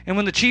 And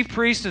when the chief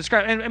priests and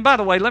scribes, and by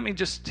the way, let me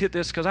just hit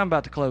this because I'm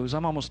about to close.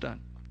 I'm almost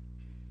done.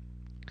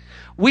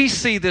 We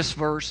see this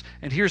verse,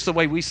 and here's the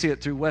way we see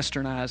it through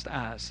westernized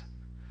eyes.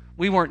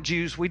 We weren't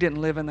Jews. We didn't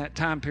live in that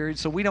time period,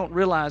 so we don't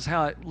realize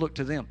how it looked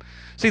to them.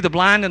 See, the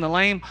blind and the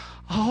lame,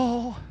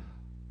 oh,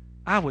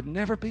 I would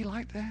never be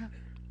like that.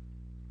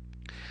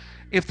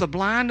 If the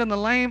blind and the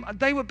lame,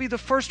 they would be the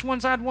first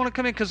ones I'd want to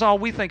come in, because all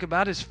we think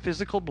about is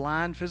physical,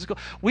 blind, physical.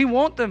 We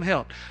want them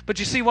helped. But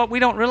you see, what we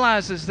don't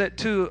realize is that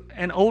to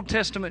an Old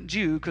Testament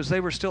Jew, because they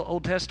were still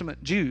Old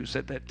Testament Jews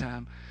at that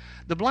time,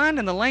 the blind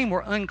and the lame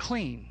were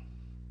unclean.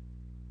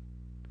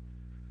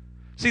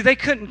 See, they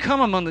couldn't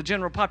come among the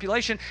general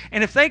population,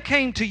 and if they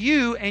came to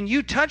you and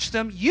you touched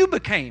them, you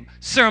became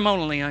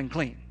ceremonially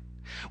unclean.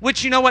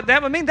 Which, you know what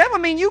that would mean? That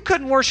would mean you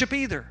couldn't worship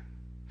either.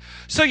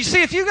 So you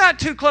see, if you got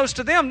too close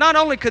to them, not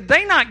only could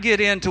they not get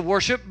into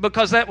worship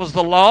because that was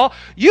the law,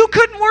 you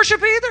couldn't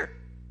worship either.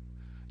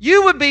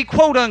 You would be,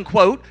 quote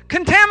unquote,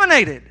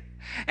 contaminated.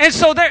 And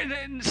so,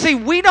 see,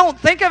 we don't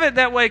think of it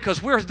that way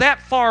because we're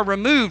that far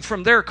removed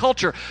from their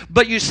culture.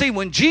 But you see,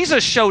 when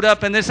Jesus showed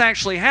up and this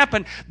actually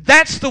happened,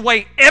 that's the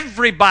way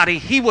everybody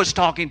He was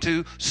talking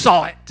to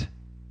saw it.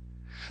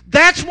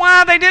 That's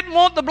why they didn't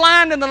want the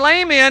blind and the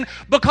lame in,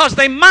 because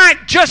they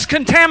might just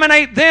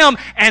contaminate them.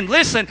 And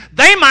listen,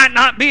 they might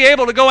not be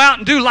able to go out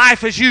and do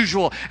life as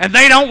usual. And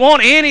they don't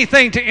want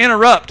anything to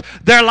interrupt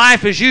their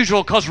life as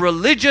usual, because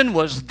religion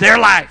was their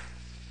life.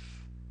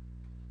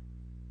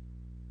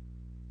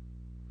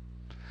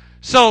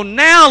 So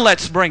now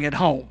let's bring it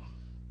home.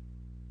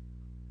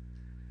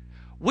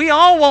 We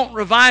all want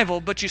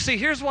revival, but you see,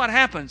 here's what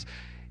happens.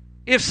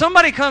 If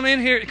somebody comes in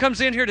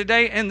here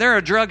today and they're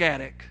a drug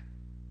addict,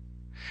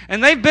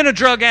 and they've been a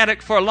drug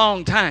addict for a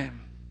long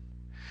time,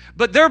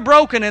 but they're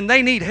broken and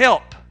they need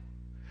help,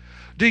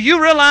 do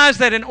you realize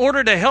that in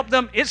order to help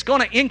them, it's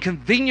going to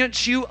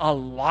inconvenience you a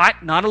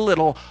lot, not a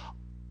little,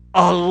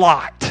 a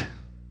lot.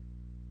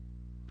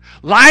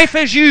 Life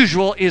as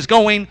usual is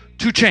going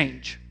to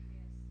change.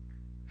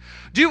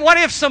 What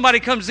if somebody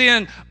comes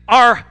in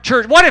our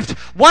church? What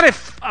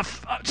if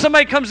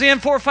somebody comes in,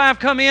 4 or 5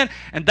 come in,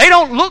 and they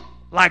don't look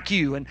like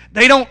you, and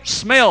they don't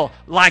smell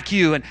like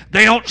you, and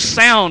they don't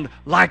sound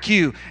like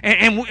you,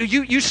 and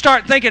you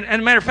start thinking, and as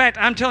a matter of fact,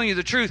 I'm telling you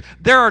the truth,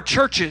 there are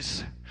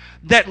churches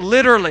that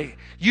literally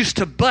used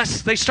to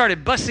they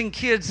started busing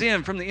kids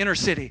in from the inner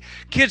city,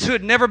 kids who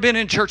had never been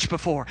in church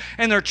before,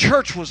 and their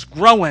church was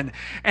growing,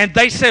 and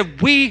they said,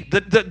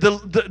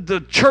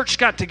 the church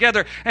got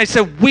together and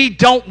said, we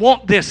don't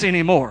want this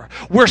anymore.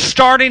 We're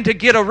starting to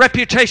get a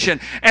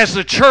reputation as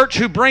the church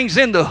who brings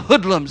in the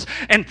hoodlums,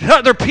 and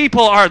other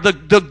people are the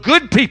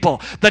good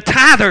people, the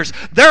tithers.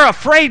 They're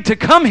afraid to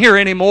come here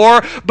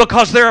anymore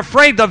because they're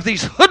afraid of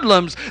these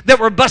hoodlums that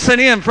were busing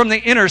in from the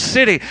inner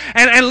city.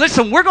 And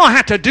listen, we're going to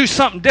have to do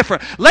something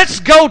different. Let's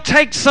go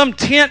take some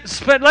tents,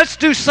 but let's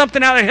do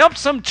something out to help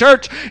some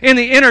church in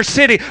the inner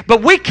city.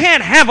 But we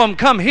can't have them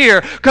come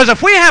here, because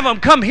if we have them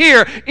come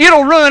here,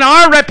 it'll ruin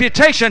our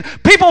reputation.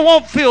 People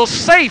won't feel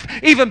safe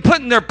even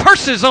putting their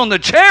purses on the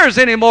chairs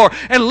anymore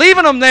and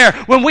leaving them there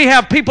when we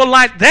have people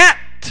like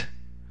that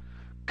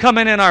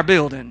coming in our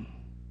building.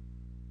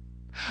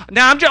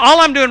 Now, all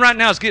I'm doing right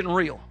now is getting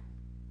real.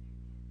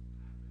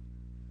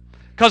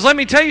 Because let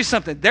me tell you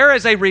something, there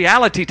is a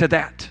reality to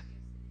that.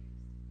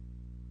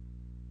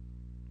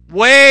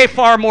 Way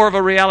far more of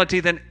a reality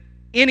than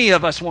any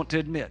of us want to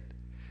admit.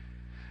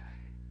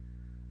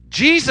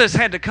 Jesus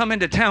had to come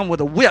into town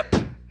with a whip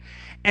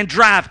and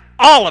drive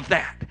all of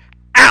that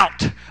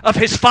out of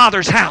His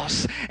Father's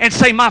house and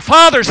say, my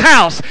Father's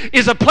house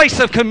is a place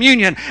of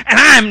communion, and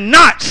I am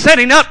not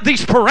setting up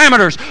these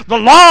parameters. The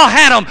law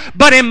had them,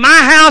 but in my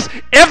house,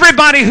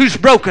 everybody who's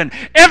broken,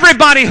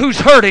 everybody who's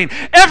hurting,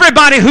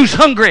 everybody who's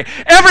hungry,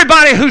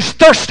 everybody who's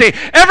thirsty,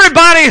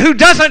 everybody who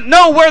doesn't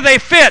know where they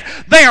fit,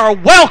 they are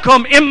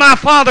welcome in my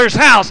Father's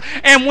house.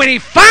 And when He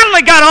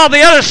finally got all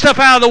the other stuff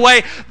out of the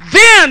way,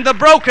 then the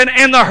broken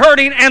and the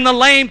hurting and the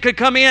lame could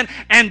come in,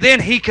 and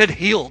then He could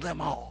heal them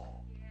all.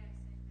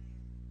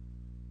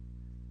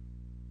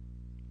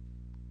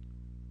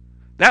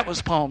 That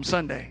was Palm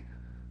Sunday.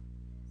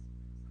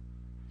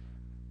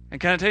 And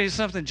can I tell you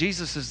something?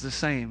 Jesus is the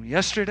same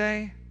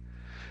yesterday,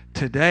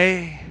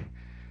 today,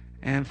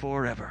 and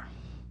forever.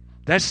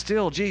 That's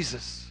still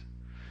Jesus.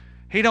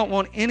 He don't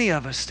want any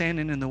of us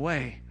standing in the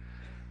way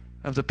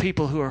of the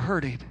people who are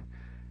hurting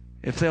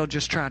if they'll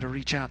just try to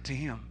reach out to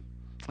Him.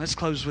 Let's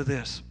close with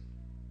this.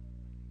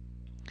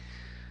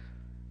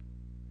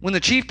 When the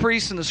chief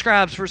priests and the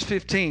scribes, verse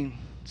 15,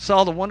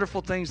 saw the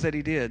wonderful things that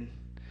He did,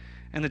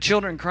 and the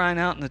children crying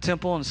out in the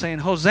temple and saying,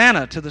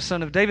 Hosanna to the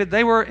Son of David,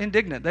 they were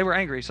indignant. They were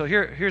angry. So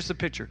here's the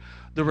picture.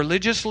 The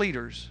religious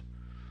leaders,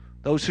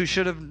 those who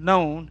should have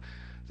known,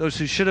 those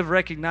who should have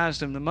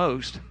recognized Him the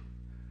most,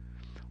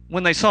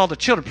 when they saw the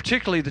children,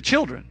 particularly the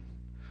children,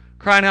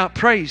 crying out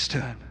praise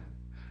to Him,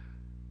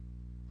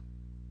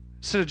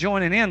 instead of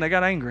joining in, they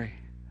got angry.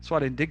 That's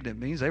what indignant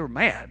means. They were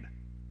mad.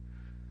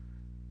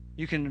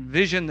 You can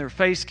envision their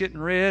face getting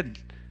red.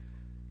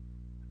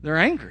 They're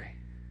angry.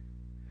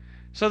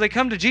 So they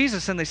come to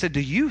Jesus and they said, do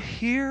you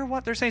hear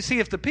what they're saying? See,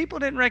 if the people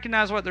didn't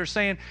recognize what they're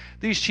saying,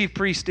 these chief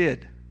priests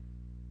did.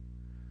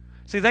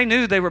 See, they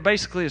knew they were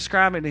basically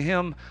ascribing to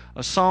Him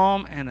a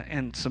psalm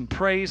and some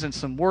praise and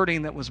some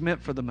wording that was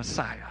meant for the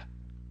Messiah.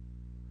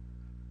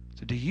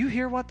 So do you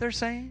hear what they're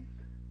saying?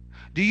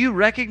 Do you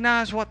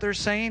recognize what they're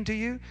saying to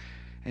you?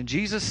 And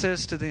Jesus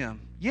says to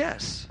them,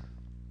 yes.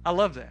 I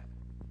love that.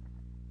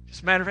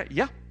 Just a matter of fact,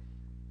 yeah.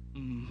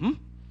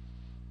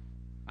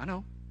 I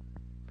know.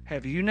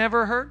 Have you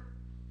never heard?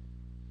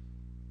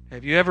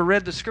 Have you ever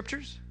read the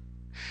Scriptures?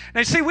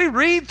 Now, see, we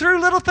read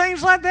through little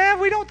things like that.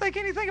 We don't think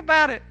anything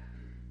about it.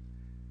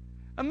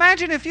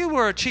 Imagine if you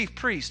were a chief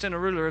priest and a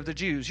ruler of the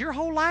Jews. Your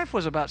whole life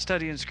was about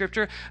studying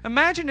Scripture.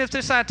 Imagine if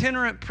this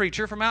itinerant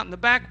preacher from out in the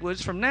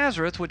backwoods from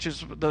Nazareth, which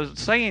is the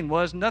saying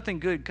was, nothing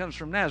good comes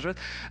from Nazareth.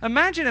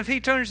 Imagine if he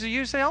turns to you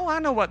and says, oh, I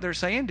know what they're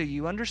saying. Do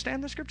you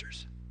understand the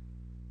Scriptures?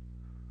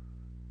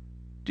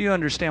 Do you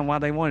understand why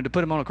they wanted to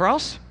put Him on a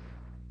cross?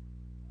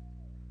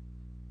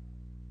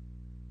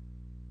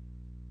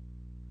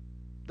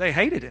 They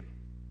hated Him.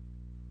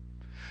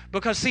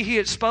 Because, see, He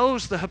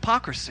exposed the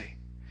hypocrisy.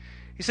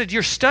 He said,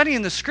 you're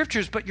studying the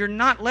Scriptures, but you're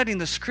not letting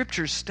the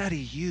Scriptures study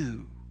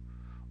you.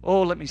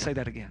 Oh, let me say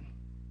that again.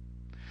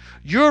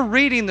 You're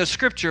reading the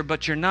Scripture,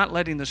 but you're not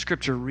letting the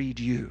Scripture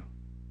read you.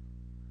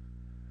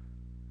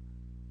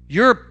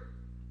 You're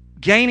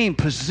gaining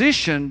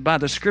position by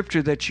the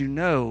Scripture that you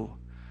know,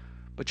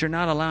 but you're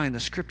not allowing the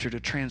Scripture to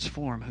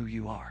transform who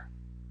you are.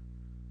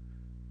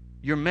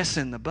 You're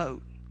missing the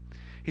boat.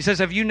 He says,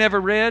 have you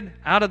never read,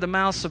 out of the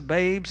mouths of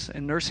babes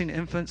and nursing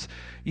infants,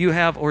 you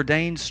have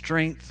ordained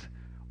strength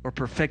or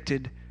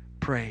perfected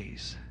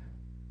praise.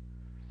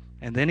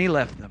 And then He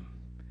left them,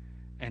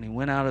 and He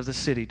went out of the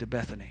city to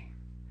Bethany,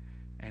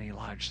 and He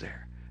lodged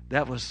there.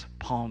 That was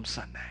Palm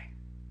Sunday.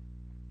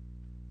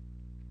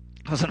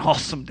 It was an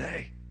awesome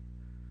day.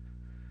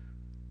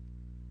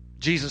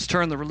 Jesus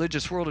turned the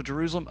religious world of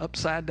Jerusalem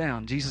upside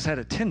down. Jesus had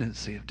a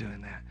tendency of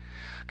doing that.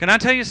 Can I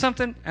tell you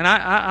something? And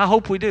I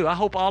hope we do. I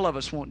hope all of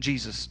us want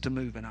Jesus to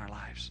move in our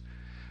lives.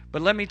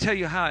 But let me tell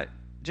you how it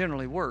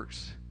generally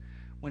works.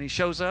 When He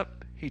shows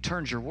up, He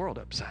turns your world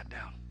upside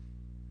down.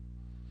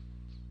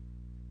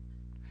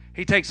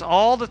 He takes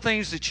all the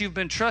things that you've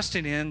been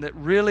trusting in that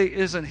really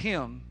isn't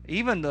Him,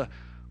 even the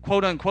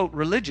quote-unquote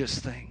religious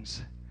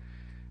things,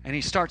 and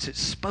He starts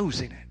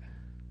exposing it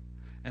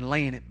and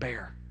laying it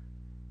bare.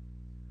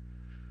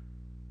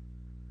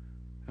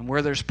 And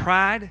where there's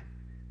pride,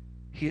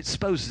 He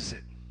exposes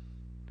it.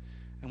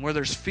 And where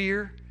there's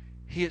fear,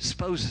 He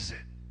exposes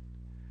it.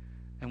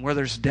 And where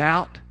there's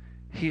doubt,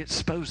 He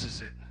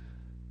exposes it.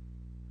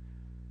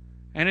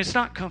 And it's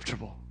not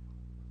comfortable.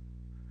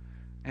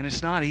 And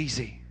it's not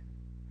easy.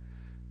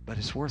 But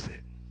it's worth it.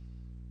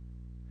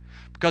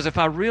 Because if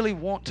I really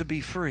want to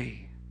be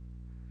free,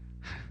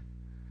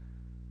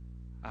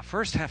 I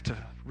first have to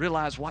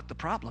realize what the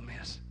problem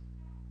is.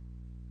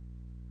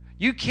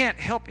 You can't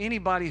help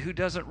anybody who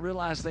doesn't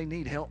realize they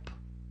need help.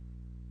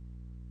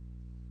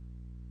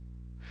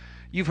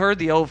 You've heard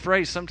the old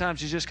phrase,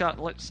 sometimes you just got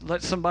to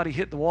let somebody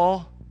hit the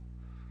wall.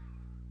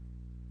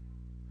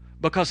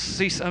 Because,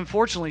 see,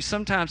 unfortunately,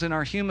 sometimes in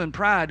our human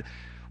pride,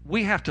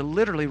 we have to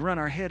literally run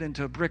our head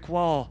into a brick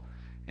wall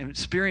and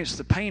experience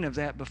the pain of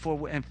that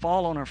and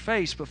fall on our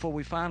face before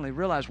we finally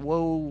realize,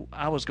 whoa,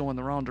 I was going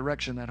the wrong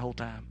direction that whole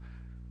time.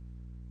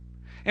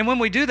 And when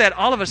we do that,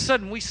 all of a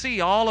sudden we see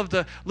all of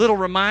the little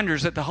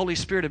reminders that the Holy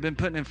Spirit had been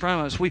putting in front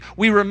of us.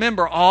 We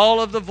remember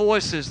all of the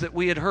voices that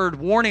we had heard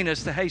warning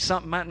us that, hey,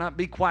 something might not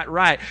be quite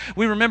right.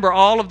 We remember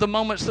all of the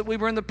moments that we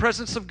were in the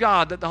presence of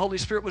God, that the Holy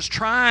Spirit was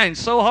trying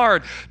so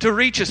hard to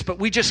reach us, but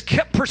we just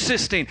kept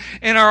persisting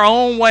in our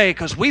own way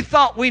because we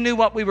thought we knew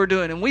what we were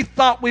doing, and we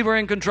thought we were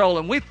in control,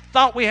 and we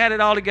thought we had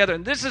it all together,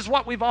 and this is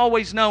what we've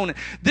always known.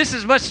 This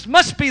is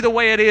must be the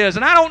way it is,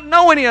 and I don't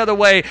know any other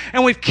way.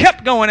 And we've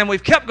kept going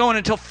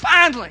until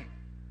finally,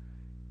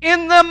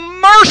 in the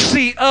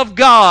mercy of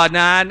God,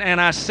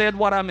 and I said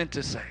what I meant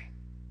to say,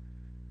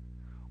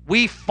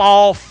 we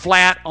fall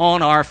flat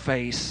on our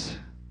face.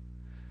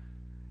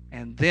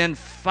 And then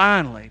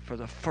finally, for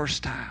the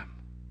first time,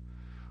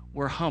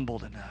 we're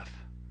humbled enough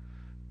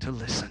to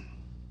listen.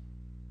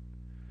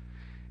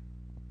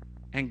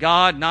 And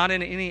God, not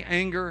in any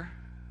anger,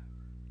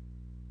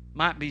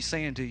 might be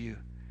saying to you,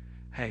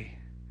 hey,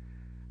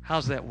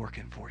 how's that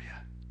working for you?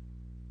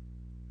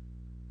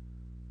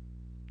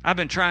 I've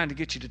been trying to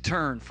get you to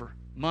turn for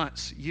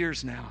months,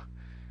 years now.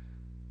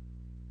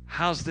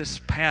 How's this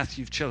path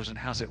you've chosen?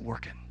 How's it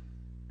working?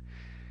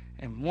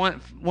 And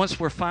once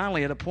we're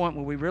finally at a point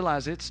where we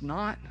realize it's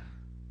not,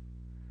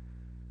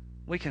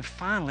 we can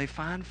finally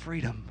find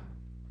freedom.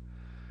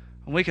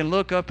 And we can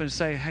look up and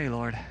say, hey,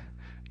 Lord,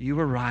 you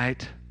were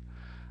right.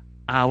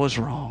 I was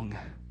wrong.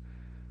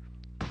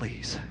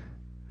 Please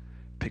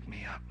pick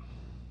me up.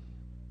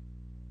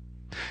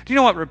 Do you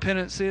know what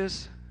repentance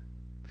is?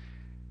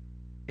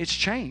 It's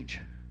change.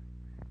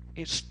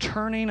 It's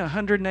turning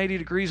 180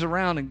 degrees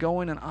around and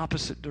going in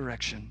opposite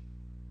direction.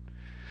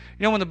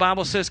 You know, when the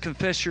Bible says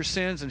confess your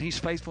sins and He's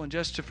faithful and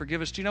just to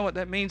forgive us, do you know what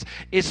that means?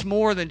 It's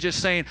more than just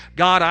saying,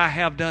 God, I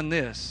have done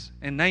this,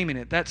 and naming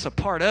it. That's a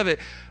part of it.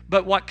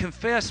 But what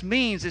confess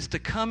means is to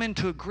come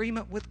into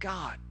agreement with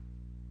God.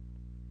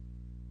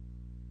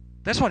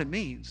 That's what it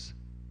means.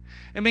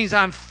 It means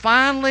I'm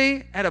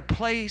finally at a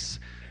place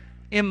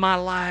in my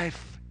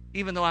life,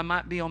 even though I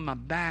might be on my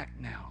back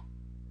now,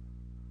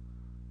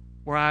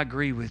 where I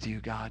agree with you,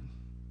 God.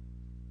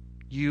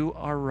 You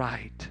are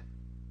right,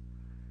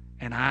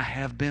 and I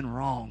have been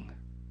wrong.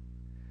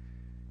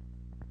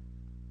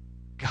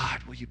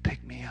 God, will you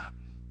pick me up?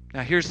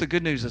 Now, here's the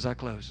good news as I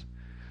close.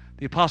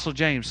 The Apostle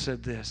James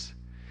said this,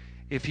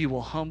 if you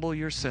will humble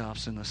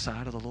yourselves in the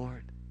sight of the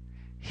Lord,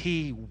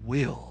 He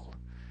will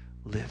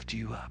lift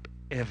you up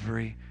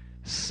every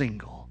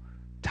single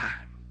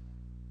time.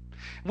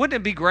 Wouldn't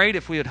it be great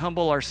if we would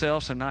humble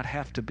ourselves and not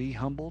have to be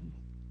humbled?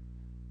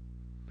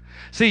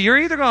 See, you're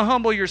either going to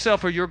humble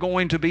yourself or you're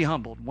going to be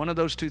humbled. One of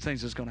those two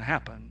things is going to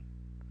happen.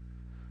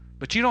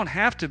 But you don't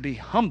have to be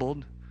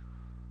humbled.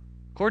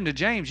 According to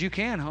James, you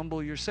can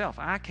humble yourself.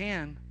 I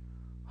can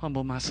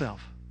humble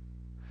myself.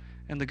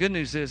 And the good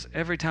news is,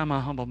 every time I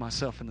humble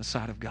myself in the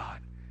sight of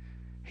God,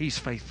 He's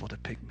faithful to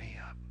pick me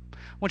up.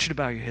 I want you to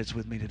bow your heads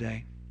with me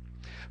today.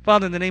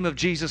 Father, in the name of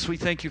Jesus, we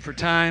thank you for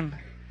time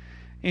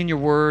in your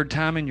word,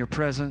 time in your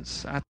presence.